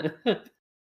 Oh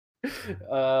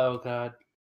God.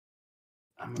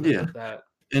 I'm gonna put that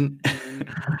in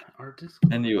our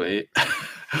Discord. Anyway,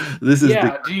 this is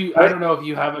I don't know if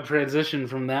you have a transition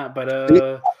from that, but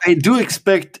I do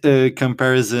expect a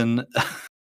comparison.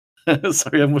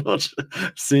 Sorry, I'm not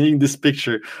seeing this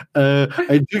picture.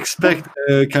 I do expect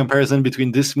a comparison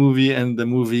between this movie and the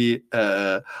movie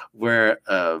where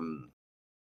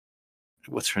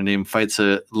what's her name fights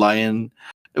a lion.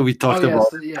 We talked about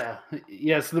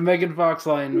yes, the Megan Fox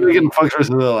lion. Megan Fox versus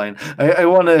the lion. I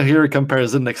want to hear a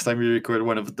comparison next time you record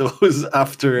one of those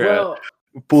after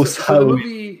post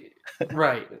Halloween.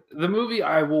 The movie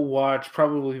I will watch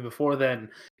probably before then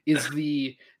is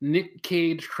the Nick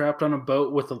Cage trapped on a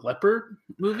boat with a leopard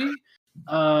movie. Is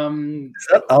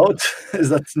that out? Is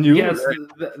that new? Yes,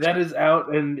 that is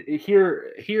out, and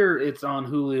here it's on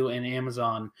Hulu and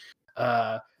Amazon.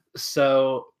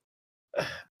 So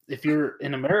if you're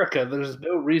in America, there's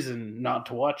no reason not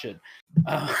to watch it.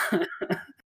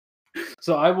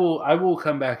 So I will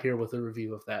come back here with a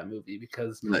review of that movie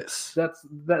because that's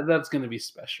going to be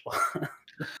special.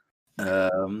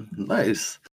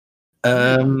 Nice.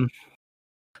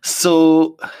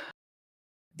 So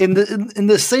in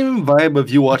the same vibe of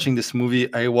you watching this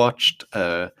movie, I watched.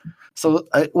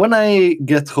 When I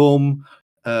get home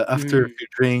after a few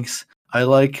drinks, I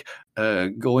like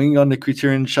going on the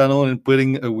Criterion channel and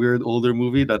putting a weird older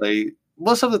movie that I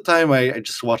most of the time I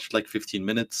just watch like 15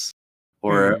 minutes,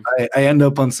 or Mhm. I end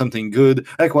up on something good.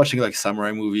 I like watching like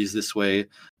samurai movies this way,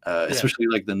 Yeah. especially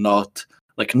like the not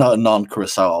non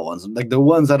Kurosawa ones, like the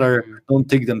ones that are Mhm. don't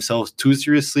take themselves too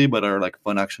seriously but are like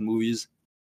fun action movies.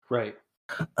 Right.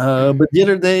 But the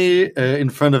other day, in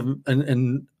front of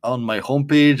and on my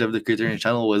homepage of the Criterion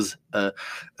channel was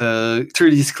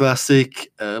 30s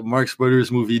classic Marx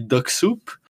Brothers movie Duck Soup.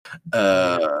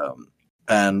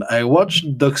 And I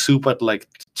watched Duck Soup at like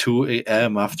 2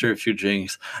 a.m. after a few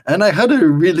drinks, and I had a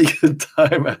really good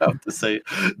time. I have to say,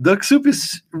 Duck Soup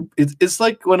it's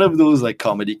like one of those like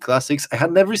comedy classics. I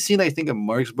had never seen, I think, a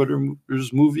Marx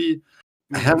Brothers movie.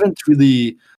 I Mhm. haven't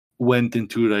really went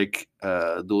into like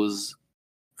those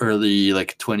early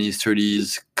like 20s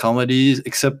 30s comedies,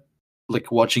 except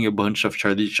like watching a bunch of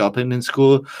Charlie Chaplin in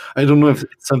school. I don't know if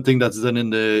it's something that's done in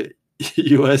the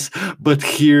US, but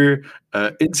here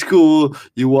in school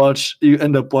you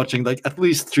end up watching like at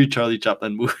least 3 Charlie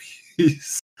Chaplin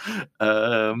movies.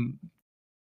 um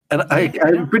and Yeah, I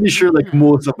I'm don't. pretty sure like Yeah.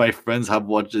 most of my friends have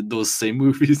watched those same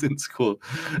movies in school.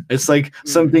 It's like Mhm.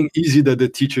 something easy that the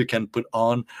teacher can put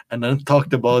on and then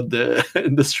talked about the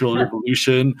Industrial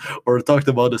Revolution or talked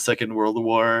about the Second World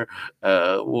War,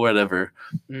 whatever.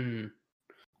 Mhm.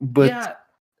 But Yeah.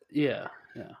 Yeah.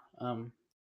 Yeah. Um.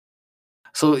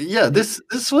 so yeah, It,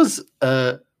 this was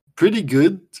pretty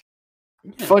good,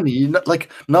 yeah. funny,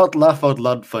 not laugh out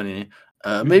loud funny.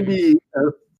 Mhm. Maybe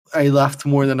I laughed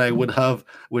more than I would have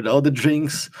without the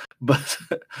drinks, but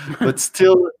but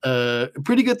still a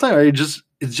pretty good time.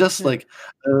 It's just Yeah. like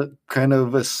kind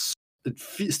of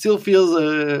still feels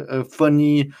a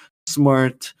funny,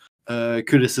 smart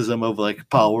criticism of like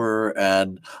power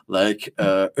and like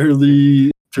Yeah.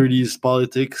 early 30s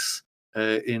politics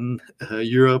in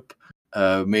Europe.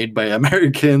 Made by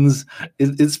Americans,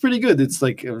 it's pretty good. It's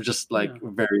like just like Yeah.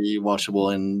 very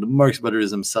watchable, and Marx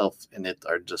Brothers himself in it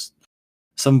are just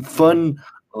some Mhm.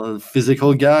 fun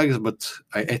physical gags. But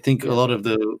I think a Yeah. lot of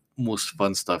the most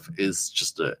fun stuff is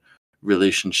just the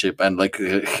relationship and like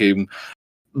him,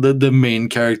 the main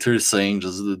character saying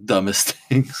just the dumbest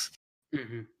things.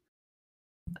 Mhm.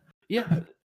 Yeah.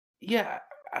 Yeah.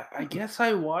 I guess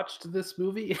I watched this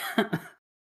movie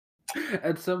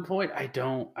at some point. I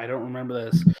don't remember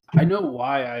this. I know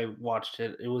why I watched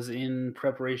it. It was in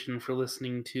preparation for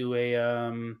listening to a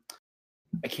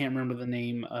I can't remember the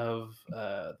name of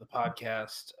the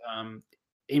podcast.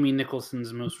 Amy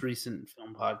Nicholson's most recent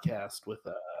film podcast with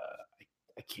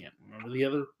I can't remember the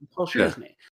other Paul Yeah, Scheer's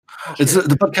name. Paul it's Scheer.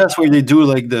 the podcast where they do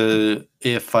like the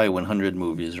AFI 100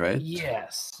 movies, right?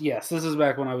 Yes, yes. This is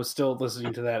back when I was still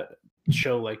listening to that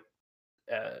show like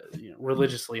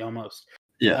religiously almost.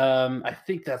 Yeah. I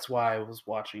think that's why I was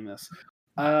watching this.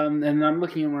 And I'm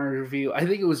looking at my review. I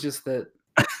think it was just that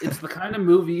it's the kind of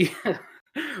movie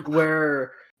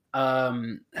where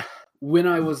um, when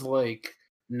I was like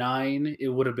 9, it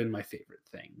would have been my favorite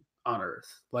thing on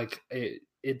earth. Like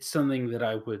it's something that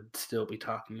I would still be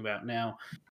talking about now.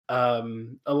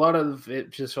 A lot of it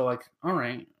just felt like, all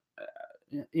right,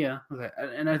 yeah, okay.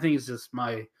 And I think it's just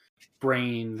my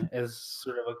brain as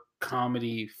sort of a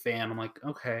comedy fan. I'm like,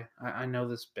 okay, I know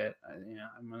this bit.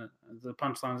 The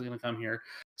punchline's gonna come here.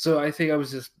 So I think I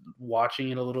was just watching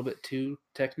it a little bit too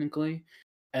technically,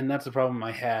 and that's the problem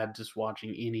I had just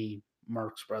watching any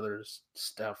Marx Brothers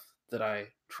stuff that I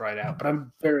tried out. But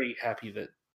I'm very happy that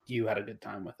you had a good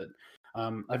time with it.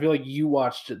 I feel like you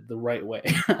watched it the right way,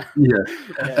 Yeah.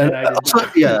 And and I did also,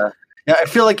 not. yeah. Yeah, I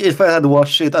feel like if I had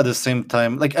watched it at the same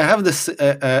time, like I have this,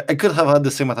 I could have had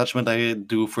the same attachment I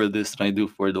do for this than I do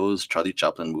for those Charlie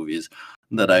Chaplin movies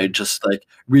that I Mhm. just like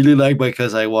really like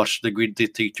because I watched The Great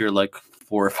Dictator like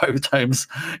 4 or 5 times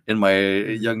in my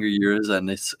Mhm. younger years, and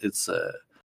it's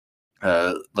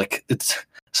like it's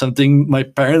something my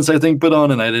parents I think put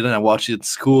on, and I didn't. I watched it at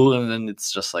school, and then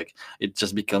it's just like it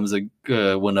just becomes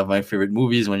a one of my favorite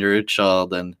movies when you're a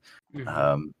child, and Mhm.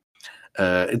 um,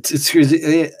 it's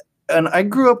crazy. And I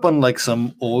grew up on like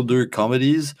some older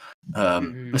comedies,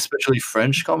 Mhm. especially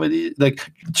French comedy, like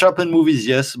Chaplin movies,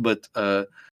 yes, but a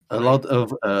Right. lot of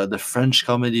the French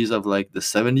comedies of like the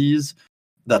 70s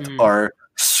that Mhm. are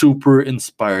super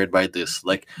inspired by this.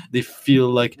 Like they feel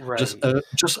like Right.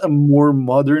 just a more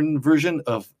modern version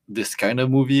of this kind of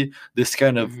movie, this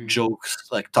kind of Mhm. jokes,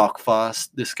 like talk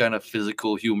fast, this kind of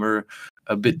physical humor,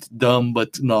 a bit dumb,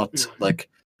 but not Mhm. like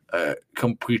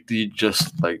completely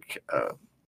just like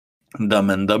dumb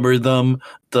and dumber dumb.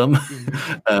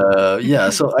 Mhm. Yeah,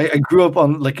 so I grew up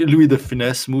on like Louis de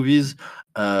Funès movies.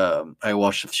 I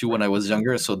watched a few when I Right. was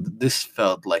younger, so this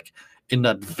felt like in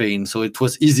that vein. So it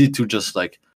was easy to just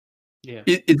like Yeah.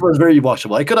 it was very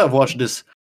watchable. I could have watched this.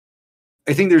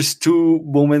 I think there's two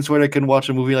moments where I can watch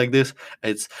a movie like this.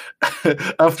 It's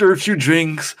after a few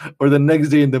drinks or the next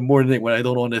day in the morning when I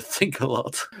don't want to think a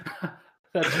lot.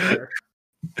 That's fair.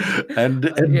 And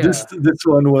Yeah. this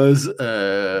one was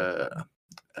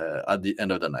at the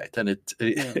end of the night, and Yeah.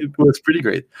 it was pretty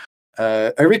great.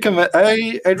 I'd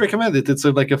recommend it. It's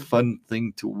like a fun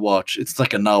thing to watch. It's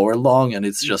like an hour long, and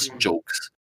it's just Mhm. jokes.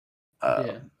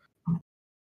 Yeah.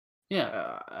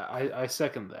 Yeah, I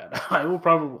second that. I will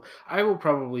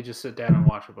probably just sit down and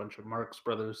watch a bunch of Marx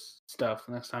Brothers stuff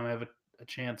next time I have a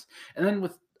chance. And then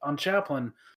on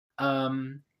Chaplin, I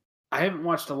haven't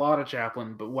watched a lot of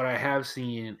Chaplin, but what I have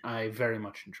seen, I very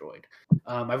much enjoyed.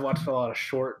 I've watched a lot of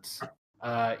shorts.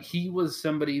 He was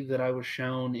somebody that I was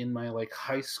shown in my like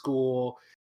high school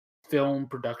film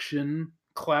production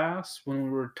class when we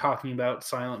were talking about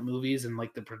silent movies and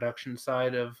like the production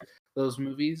side of those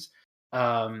movies.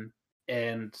 Um,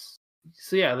 and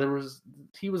so yeah,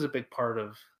 he was a big part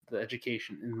of the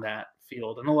education in that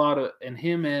field, and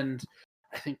him and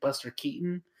I think Buster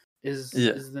Keaton Yeah.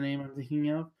 is the name I'm thinking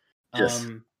of. Yes.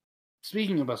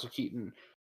 Speaking of Buster Keaton,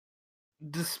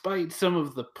 despite some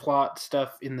of the plot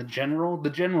stuff in the general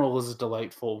is a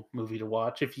delightful movie to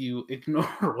watch if you ignore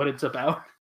what it's about.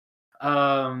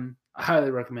 I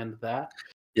highly recommend that.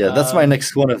 Yeah, that's my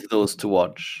next one of those to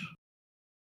watch.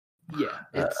 Yeah,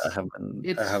 I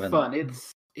haven't. fun.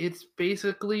 It's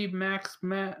basically Mad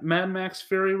Max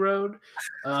Fury Road,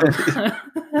 um,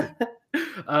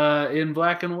 in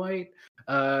black and white.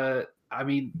 I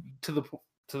mean, to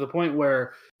the point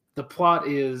where the plot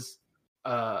is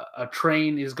a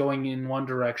train is going in one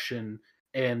direction,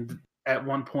 and at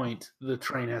one point the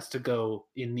train has to go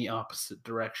in the opposite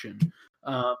direction.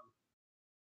 Um,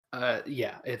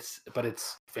 yeah, it's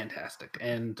fantastic,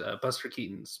 and Buster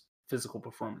Keaton's physical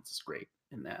performance is great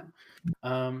in that.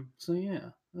 So yeah,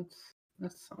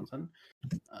 that sounds fun.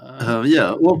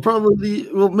 Yeah,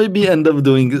 we'll maybe end up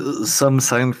doing some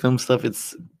silent film stuff.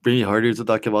 It's pretty harder to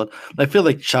talk about. I feel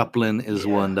like Chaplin is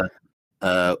one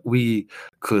that we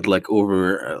could like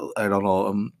over I don't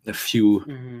know a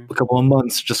couple of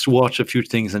months just watch a few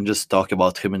things and just talk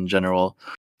about him in general.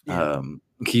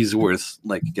 He's worth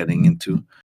like getting into.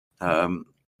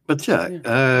 But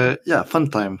yeah, fun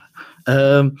time.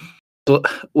 So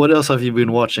what else have you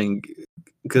been watching?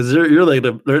 Because your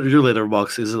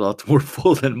letterbox is a lot more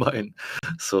full than mine.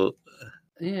 So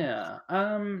Yeah.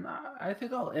 I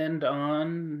think I'll end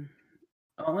on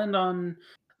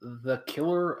The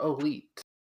Killer Elite.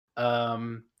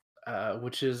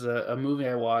 Which is a movie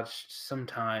I watched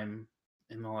sometime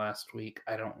in the last week.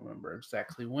 I don't remember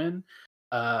exactly when.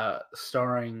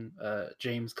 Starring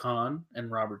James Caan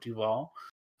and Robert Duvall,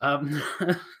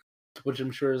 which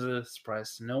I'm sure is a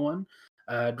surprise to no one.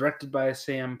 Directed by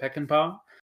Sam Peckinpah,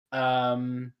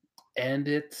 and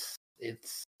it's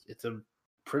a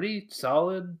pretty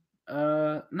solid.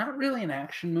 Not really an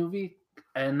action movie,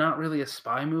 and not really a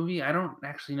spy movie. I don't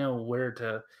actually know where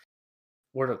to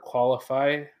qualify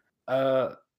it. I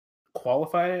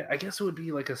guess it would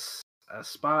be like a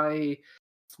spy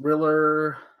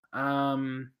thriller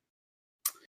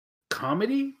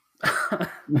comedy.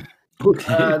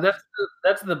 okay.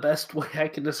 That's the best way I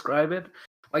can describe it.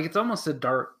 Like it's almost a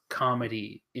dark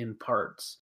comedy in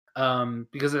parts,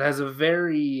 because it has a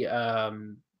very uh,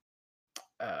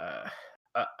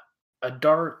 a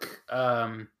dark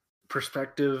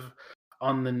perspective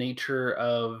on the nature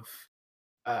of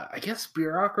I guess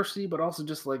bureaucracy, but also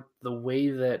just like the way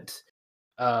that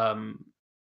um,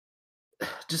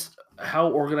 just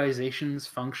how organizations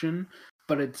function.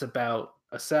 But it's about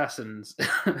assassins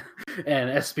and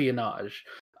espionage.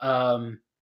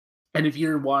 And if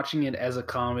you're watching it as a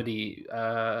comedy,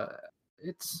 I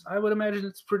would imagine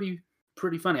it's pretty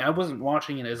funny. I wasn't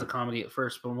watching it as a comedy at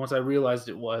first, but once I realized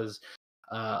it was,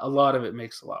 a lot of it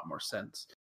makes a lot more sense.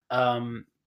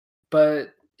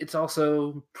 But it's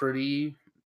also pretty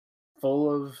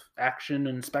full of action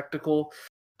and spectacle.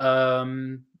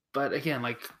 But again,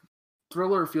 like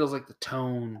thriller feels like the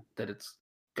tone that it's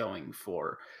going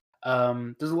for.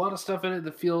 There's a lot of stuff in it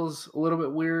that feels a little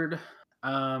bit weird,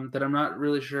 that I'm not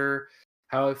really sure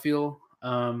how I feel.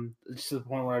 It's to the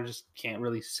point where I just can't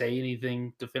really say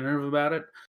anything definitive about it.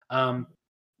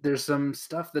 There's some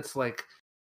stuff that's like,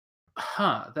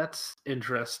 that's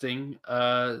interesting.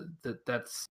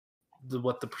 That's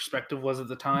what the perspective was at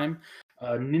the time.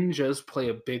 Ninjas play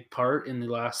a big part in the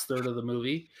last third of the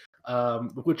movie,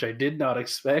 which I did not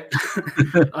expect.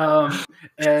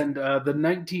 And the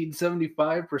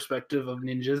 1975 perspective of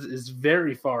ninjas is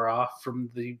very far off from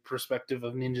the perspective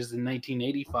of ninjas in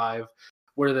 1985,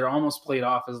 where they're almost played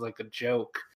off as like a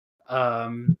joke.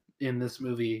 in this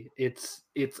movie. It's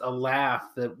a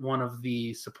laugh that one of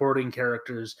the supporting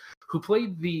characters who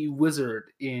played the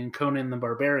wizard in Conan the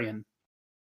Barbarian,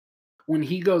 when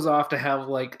he goes off to have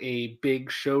like a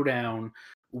big showdown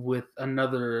with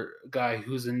another guy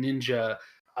who's a ninja,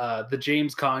 the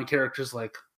James Caan character's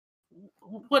like,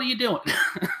 "What are you doing?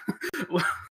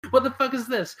 What the fuck is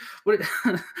this? What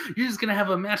you're just gonna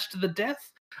have a match to the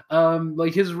death?"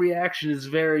 Like his reaction is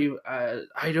very,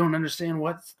 I don't understand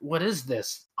what is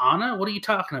this, Anna? What are you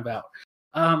talking about?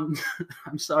 I'm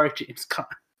sorry, James Caan,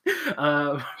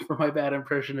 for my bad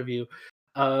impression of you.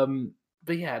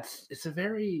 But yeah, it's a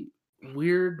very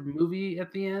weird movie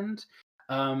at the end.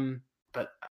 But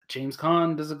James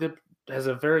Caan has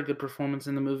a very good performance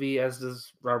in the movie, as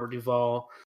does Robert Duvall.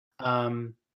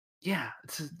 Yeah,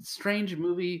 it's a strange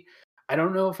movie. I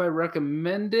don't know if I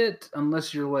recommend it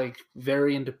unless you're like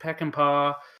very into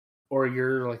Peckinpah, or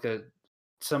you're like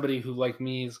somebody who, like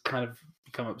me, has kind of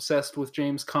become obsessed with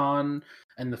James Caan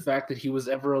and the fact that he was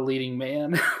ever a leading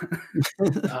man.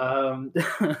 um,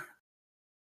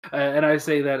 and I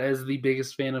say that as the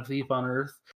biggest fan of Thief on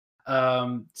Earth.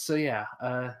 So yeah,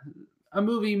 a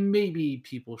movie maybe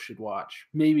people should watch.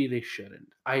 Maybe they shouldn't.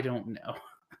 I don't know.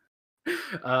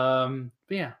 But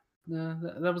yeah,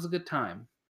 that was a good time.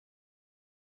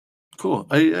 Cool.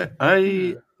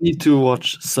 I need to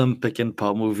watch some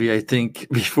Peckinpah movie. I think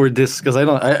before this, because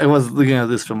I was looking at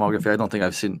this filmography. I don't think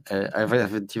I've seen. I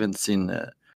haven't even seen.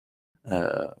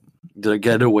 The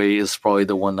Getaway is probably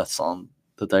the one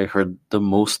that I heard the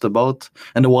most about,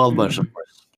 and the Wild Bunch, of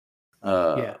course.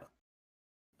 Yeah.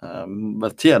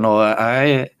 But yeah, no,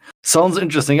 I sounds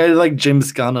interesting. I like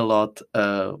James Gunn a lot.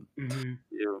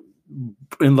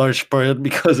 In large part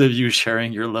because of you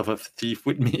sharing your love of Thief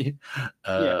with me.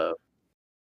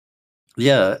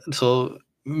 Yeah, so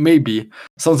maybe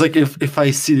sounds like if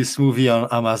I see this movie on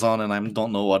Amazon and I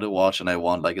don't know what to watch and I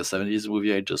want like a 70s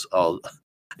movie, it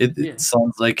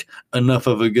sounds like enough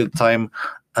of a good time.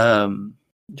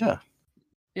 Yeah.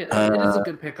 Yeah, it is a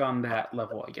good pick on that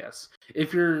level, I guess.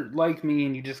 If you're like me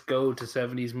and you just go to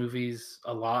 70s movies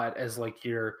a lot as like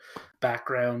your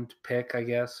background pick, I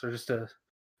guess, or just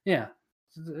maybe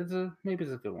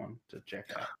it's a good one to check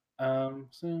out.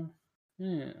 So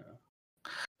yeah.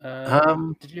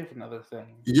 Did you have another thing?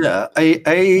 Yeah,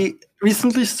 I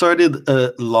recently started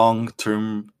a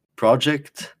long-term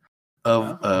project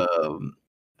of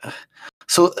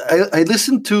so I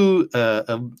listened to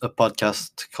a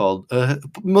podcast called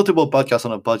multiple podcasts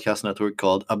on a podcast network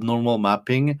called Abnormal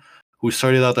Mapping, who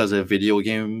started out as a video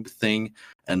game thing,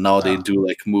 and now they do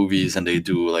like movies and they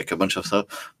do like a bunch of stuff.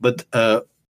 But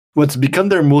what's become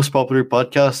their most popular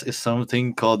podcast is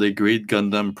something called the Great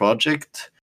Gundam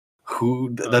Project,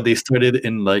 that they started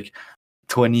in like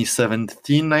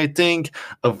 2017, I think,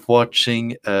 of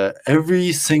watching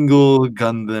every single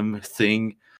Gundam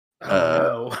thing.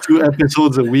 2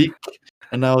 episodes a week,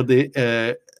 and now they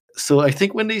so I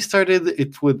think when they started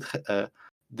it would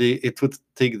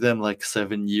take them like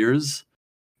 7 years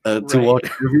to watch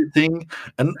everything,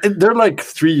 and they're like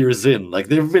 3 years in, like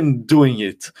they've been doing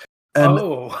it, and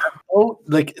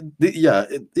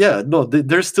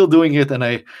they're still doing it, and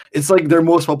it's like their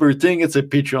most popular thing. It's a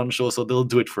Patreon show, so they'll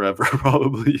do it forever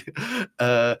probably.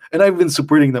 And I've been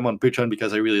supporting them on Patreon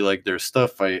because I really like their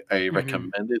stuff. I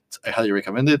recommend it. I highly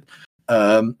recommend it.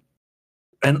 And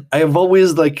I've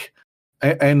always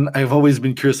I've always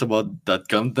been curious about that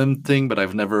Gundam thing, but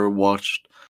I've never watched.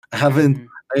 I haven't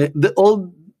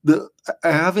I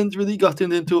haven't really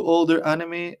gotten into older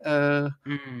anime at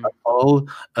all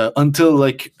until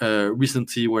like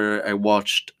recently, where I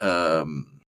watched what's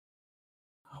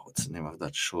the name of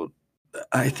that show?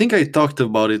 I think I talked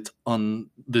about it on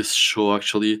this show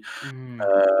actually.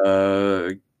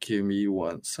 Give me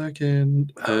 1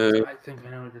 second. I think I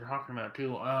know what you're talking about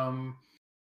too.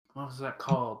 What was that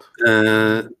called?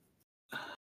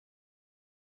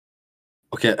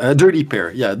 Okay, Dirty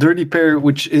Pair. Yeah, Dirty Pair,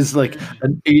 which is like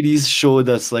an 80s show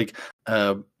that's like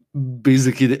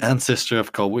basically the ancestor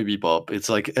of Cowboy Bebop. It's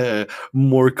like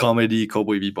more comedy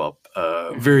Cowboy Bebop.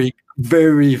 Very,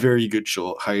 very, very good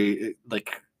show. High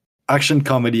like action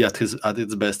comedy at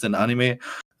its best in anime.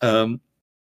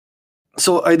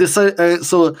 So I decided.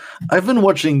 So I've been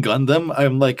watching Gundam.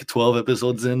 I'm like 12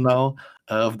 episodes in now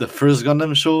of the first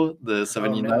Gundam show, the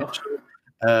 79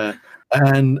 show,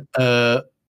 and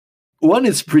one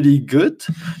is pretty good.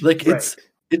 Like it's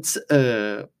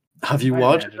have you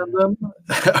watched Gundam?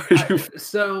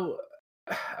 So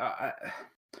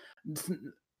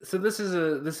this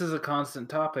is a constant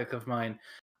topic of mine.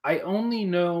 I only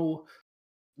know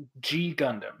G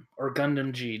Gundam or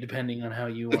Gundam G, depending on how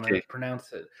you want to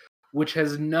pronounce it. which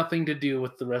has nothing to do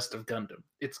with the rest of Gundam.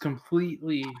 It's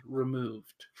completely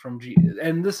removed from G.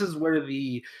 And this is where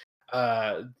the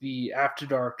After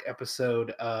Dark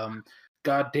episode,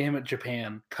 "God Damn It,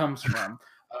 Japan" comes from.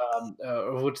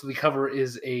 Which the cover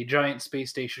is a giant space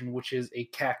station, which is a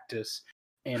cactus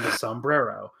and a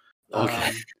sombrero.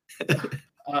 Okay.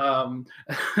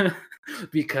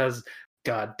 Because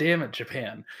God damn it,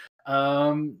 Japan.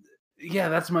 Yeah,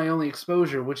 that's my only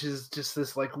exposure, which is just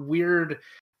this like weird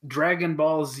Dragon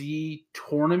Ball Z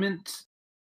tournament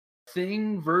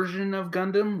thing version of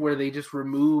Gundam where they just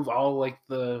remove all like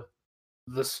the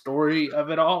story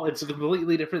of it all. It's a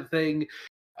completely different thing.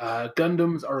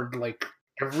 Gundams are like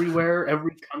everywhere.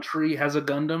 Every country has a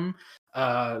Gundam.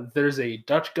 There's a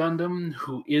Dutch Gundam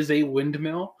who is a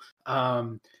windmill.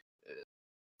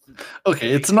 Okay,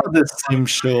 it's not the same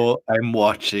show I'm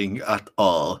watching at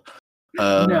all.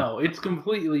 No, it's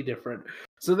completely different.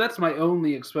 So that's my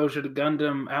only exposure to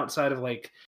Gundam outside of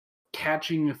like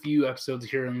catching a few episodes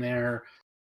here and there,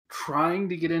 trying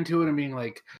to get into it and being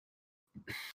like,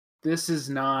 this is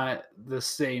not the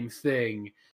same thing.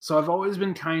 So I've always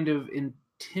been kind of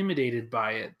intimidated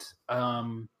by it.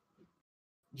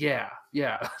 Yeah,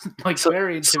 like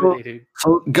very intimidating.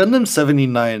 So Gundam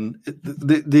 79,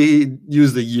 they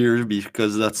use the year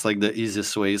because that's like the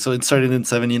easiest way. So it started in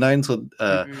 79. So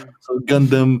so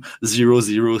Gundam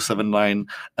 0079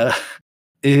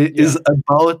 is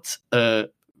about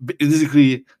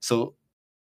basically, so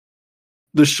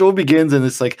the show begins and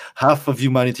it's like half of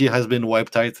humanity has been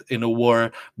wiped out in a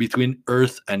war between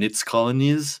Earth and its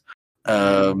colonies.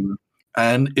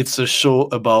 And it's a show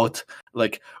about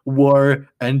like war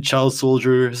and child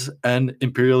soldiers and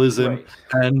imperialism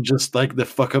and just like the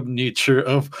fuck up nature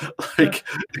of like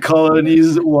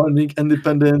colonies wanting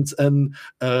independence, and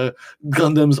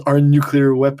Gundams are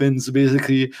nuclear weapons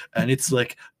basically, and it's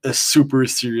like a super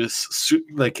serious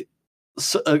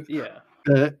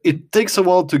it takes a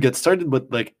while to get started, but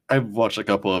like I've watched a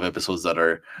couple of episodes that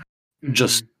are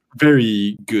just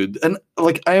very good, and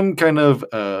like I'm kind of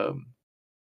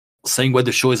saying what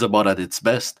the show is about at its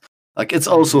best. Like it's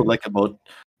also like about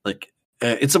like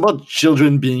it's about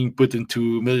children being put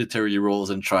into military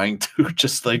roles and trying to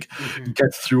just like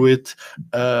get through it.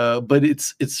 But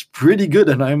it's pretty good,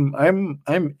 and I'm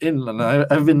in, and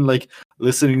I've been like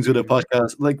listening to the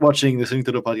podcast, like listening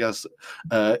to the podcast.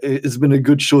 It's been a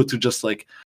good show to just like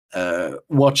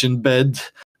watch in bed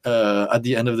at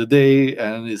the end of the day,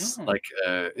 and it's like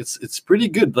it's pretty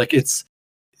good. Like it's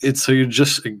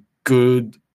just a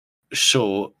good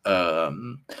show.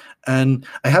 And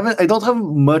I don't have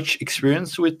much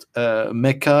experience with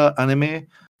mecha anime.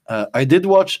 I did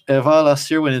watch Eva last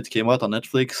year when it came out on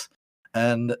Netflix,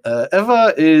 and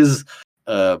Eva is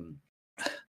I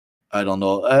don't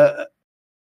know,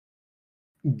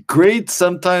 great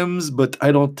sometimes, but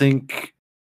I don't think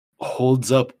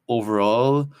holds up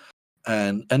overall.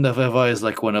 And End of Eva is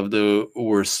like one of the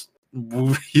worst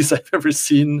movies I've ever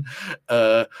seen.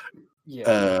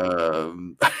 Yeah,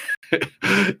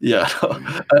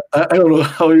 I don't know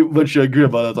how much you agree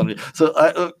about that on me.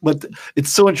 So, but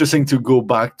it's so interesting to go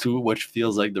back to what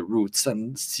feels like the roots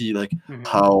and see like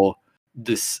how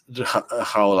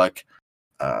like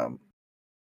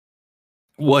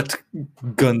what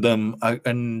Gundam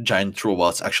and giant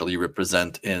robots actually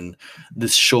represent in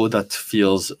this show that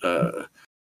feels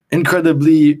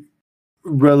incredibly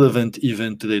relevant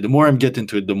even today. The more I'm getting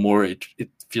into it, the more it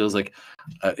feels like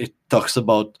it talks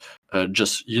about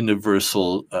just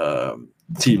universal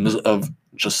themes of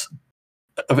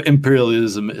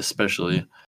imperialism, especially.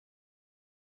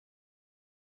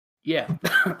 Yeah.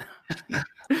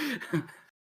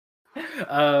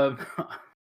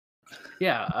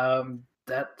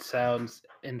 That sounds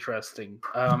interesting.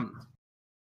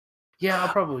 Yeah, I'll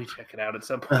probably check it out at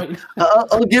some point.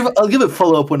 I'll give a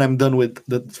follow up when I'm done with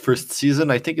the first season.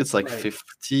 I think it's like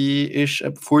 50-ish,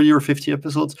 40 or 50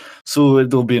 episodes, so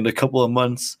it'll be in a couple of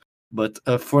months. But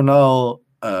for now,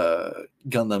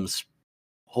 Gundams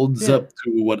holds up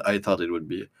to what I thought it would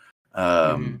be.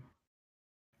 Yeah.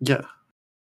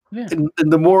 And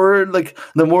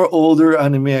the more older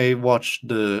anime I watch,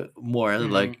 the more I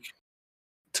like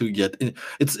to get in.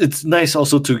 It's nice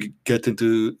also to get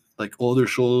into like older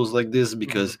shows like this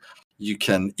because you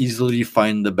can easily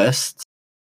find the best,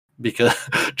 because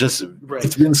just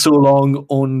it's been so long,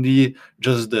 only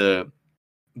just the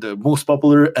most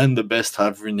popular and the best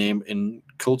have renamed in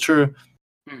culture.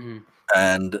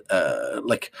 And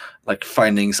like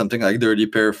finding something like Dirty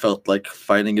Pair felt like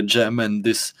finding a gem, and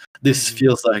this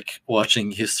feels like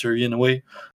watching history in a way.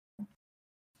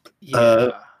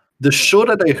 The show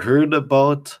that I heard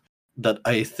about that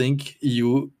I think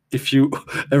you if you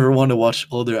ever want to watch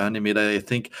older anime that I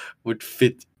think would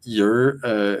fit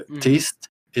your taste,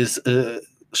 is a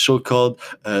show called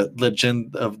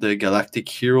Legend of the Galactic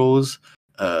Heroes,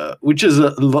 which is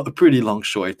a pretty long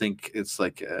show. I think it's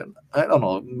like I don't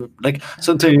know, like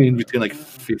something in between like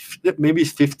 50, maybe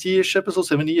 50-ish episodes,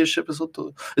 70-ish episodes.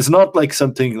 It's not like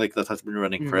something like that has been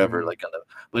running forever, like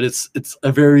but it's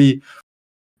a very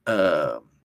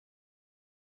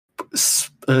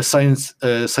science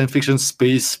fiction,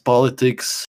 space,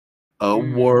 politics,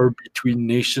 war between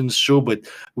nations show, but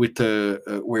with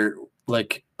where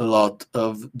like a lot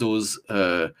of those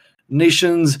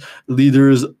nations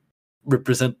leaders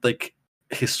represent like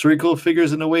historical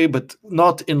figures in a way, but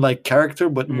not in like character,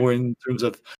 but more in terms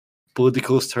of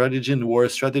political strategy and war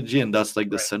strategy, and that's like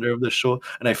the center of the show.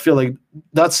 And I feel like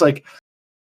that's like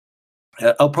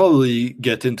I'll probably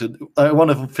get into. I want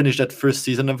to finish that first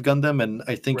season of Gundam, and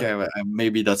I think I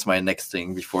maybe that's my next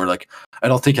thing. Before, like, I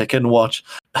don't think I can watch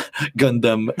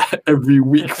Gundam every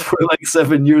week for like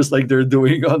 7 years, like they're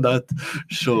doing on that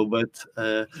show. But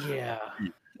yeah,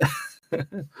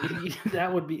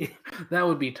 that would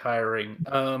be tiring.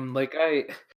 Like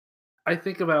I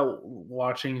think about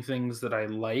watching things that I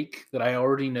like, that I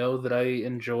already know that I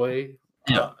enjoy,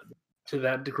 to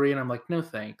that degree, and I'm like, no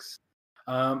thanks.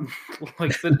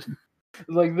 Like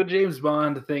the James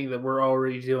Bond thing that we're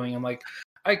already doing. I'm like,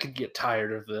 I could get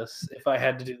tired of this if I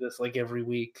had to do this like every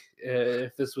week.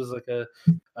 If this was like a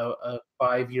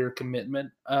 5-year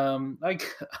commitment, I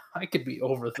could be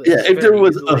over this. Yeah, if there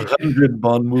was easily. 100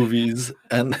 Bond movies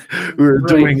and we were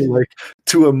doing like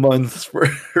 2 a month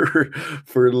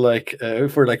for like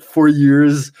 4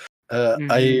 years,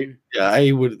 I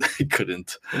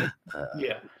couldn't.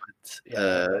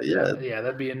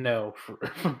 That'd be a no for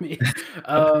me.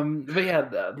 But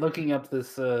yeah, looking up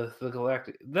this the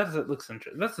Galactic, it looks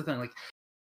interesting. That's the thing, like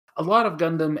a lot of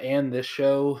Gundam and this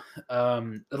show,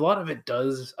 a lot of it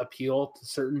does appeal to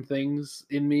certain things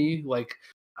in me. Like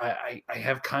I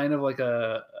have kind of like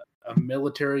a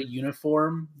military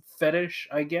uniform fetish,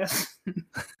 I guess.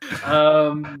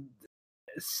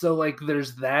 So like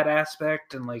there's that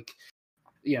aspect, and like,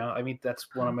 you know, I mean,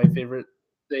 that's one of my favorite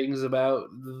things about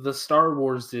the Star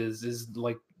Wars is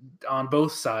like on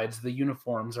both sides the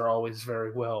uniforms are always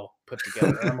very well put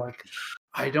together. And I'm like,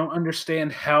 I don't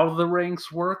understand how the ranks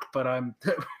work, but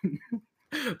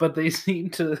but they seem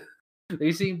to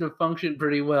function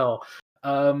pretty well.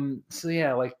 So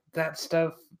yeah, like that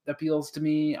stuff appeals to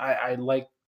me. I like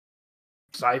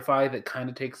sci-fi that kind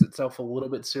of takes itself a little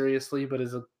bit seriously but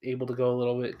is able to go a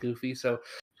little bit goofy. So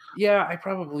yeah, I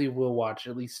probably will watch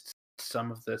at least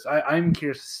some of this. I'm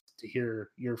curious to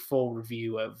hear your full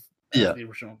review of the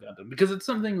original Gundam, because it's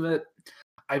something that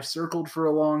I've circled for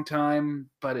a long time,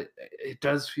 but it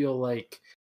does feel like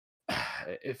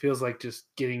it feels like just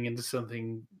getting into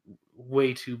something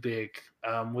way too big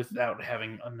without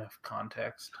having enough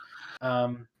context.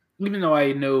 Even though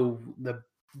I know the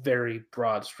very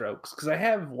broad strokes, because I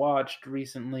have watched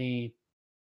recently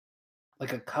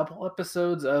like a couple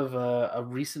episodes of a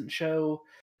recent show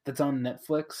that's on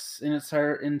Netflix in its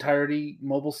entirety,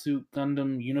 Mobile Suit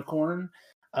Gundam Unicorn,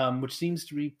 which seems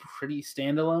to be pretty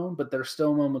standalone, but there's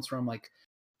still moments where I'm like,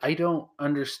 I don't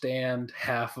understand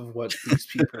half of what these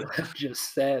people have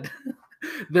just said.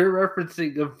 They're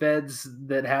referencing events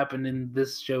that happen in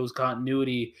this show's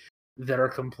continuity that are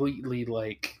completely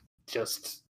like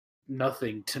just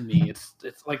nothing to me. It's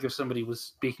like if somebody was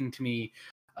speaking to me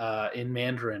in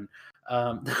Mandarin.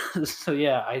 So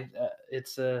yeah,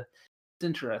 it's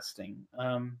interesting.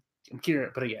 I'm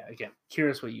curious, but yeah, again,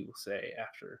 curious what you will say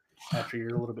after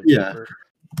you're a little bit deeper.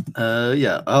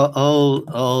 I'll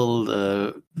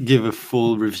give a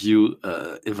full review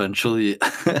eventually.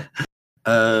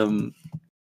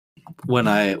 When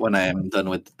I am done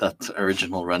with that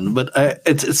original run, but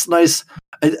it's nice.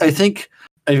 I think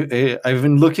I've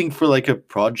been looking for like a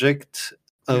project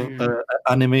of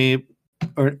anime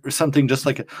or something, just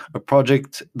like a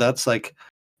project that's like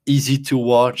easy to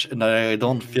watch and I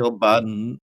don't feel bad,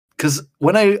 because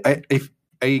when I'm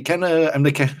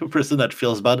the kind of person that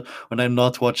feels bad when I'm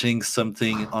not watching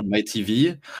something on my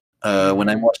TV. When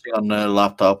I'm watching on a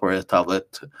laptop or a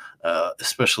tablet,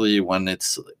 especially when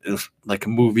it's like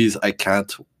movies, I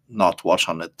can't not watch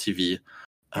on a TV.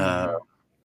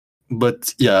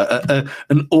 But yeah,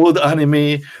 an old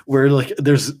anime where like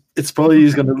it's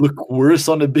probably going to look worse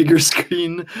on a bigger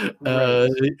screen.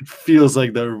 It feels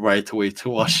like the right way to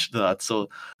watch that. So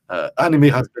anime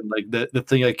has been like the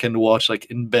thing I can watch like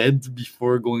in bed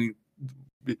before going.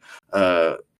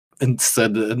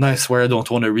 Instead, nice where I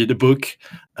don't want to read a book.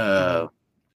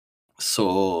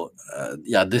 So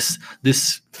yeah,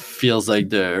 this feels like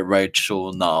the right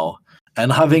show now.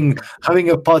 And having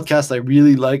a podcast, I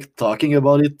really like talking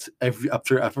about it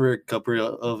after a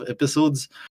couple of episodes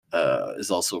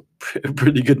is also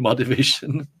pretty good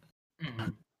motivation.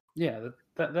 Mhm. Yeah,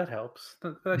 that helps.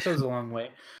 That goes a long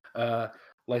way.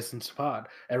 Licensed pod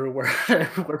everywhere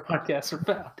everywhere podcasts are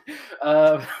found.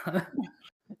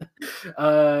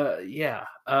 Yeah.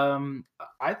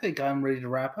 I think I'm ready to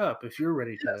wrap up. If you're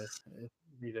ready to,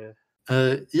 ready to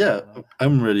Yeah,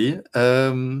 I'm ready.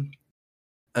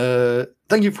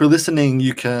 Thank you for listening.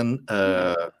 You can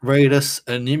write us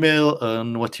an email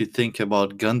on what you think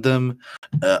about Gundam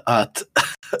at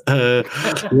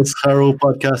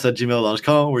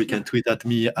podcast@gmail.com, or you can tweet at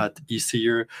me at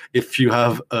easier if you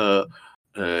have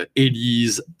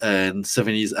 80s and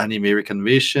 70s anime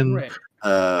recommendation. right.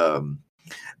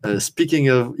 Speaking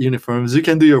of uniforms, you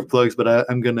can do your plugs, but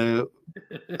I'm gonna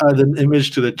add an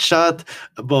image to the chat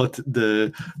about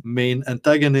the main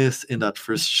antagonist in that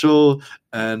first show,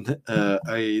 and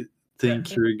I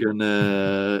think you're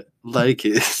gonna like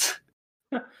it.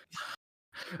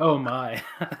 Oh my.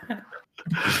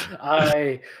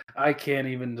 I can't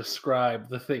even describe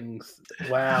the things.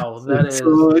 Wow, that is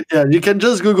So yeah, you can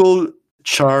just Google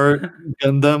Char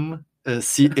Gundam,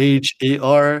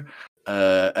 Char,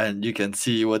 and you can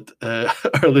see what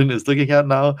Erlin is looking at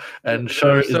now. And there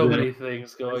Char are is so many things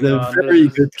is going a on. very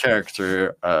good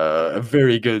character, a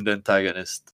very good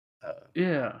antagonist.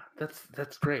 Yeah,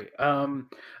 that's great.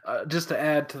 Just to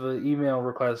add to the email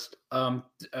request,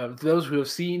 those who have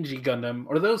seen G Gundam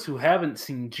or those who haven't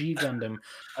seen G Gundam,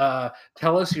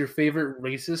 tell us your favorite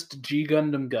racist G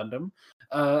Gundam Gundam,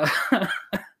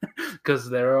 because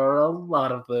there are a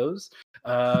lot of those.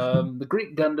 The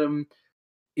Greek Gundam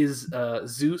is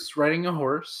Zeus riding a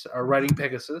horse or riding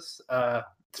Pegasus.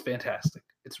 It's fantastic.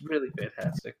 It's really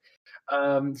fantastic. So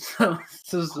Oh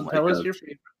my tell us god! your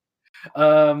favorite.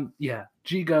 Yeah,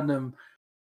 G Gundam,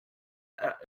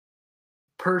 uh,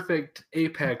 perfect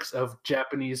apex of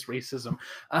Japanese racism.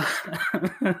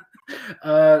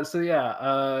 So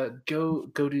yeah, go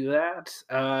do that.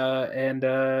 And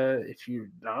if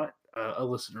you're not a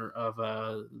listener of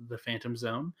the Phantom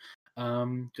Zone,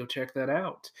 go check that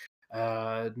out.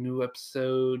 New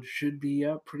episode should be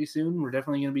up pretty soon. We're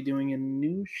definitely going to be doing a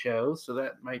new show, so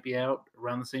that might be out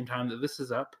around the same time that this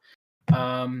is up.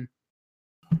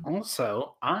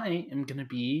 Also, I am going to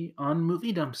be on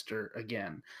Movie Dumpster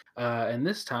again. And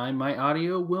this time, my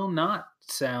audio will not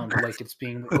sound like it's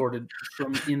being recorded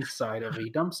from inside of a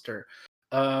dumpster.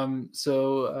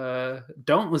 So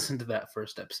don't listen to that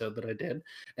first episode that I did,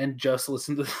 and just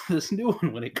listen to this new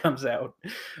one when it comes out.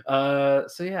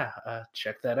 So yeah,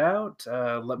 check that out.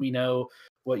 Let me know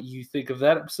what you think of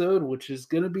that episode, which is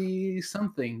going to be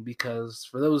something, because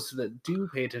for those that do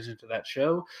pay attention to that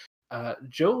show,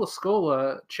 Joe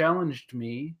Lascola challenged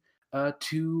me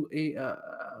to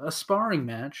a sparring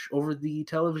match over the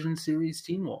television series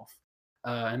Teen Wolf.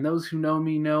 And those who know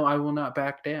me know I will not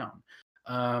back down.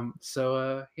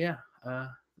 Yeah,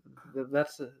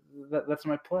 that's that's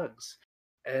my plugs,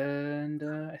 and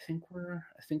I think we're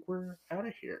out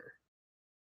of here.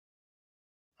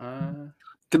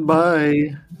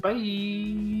 Goodbye. Bye.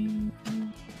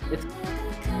 It's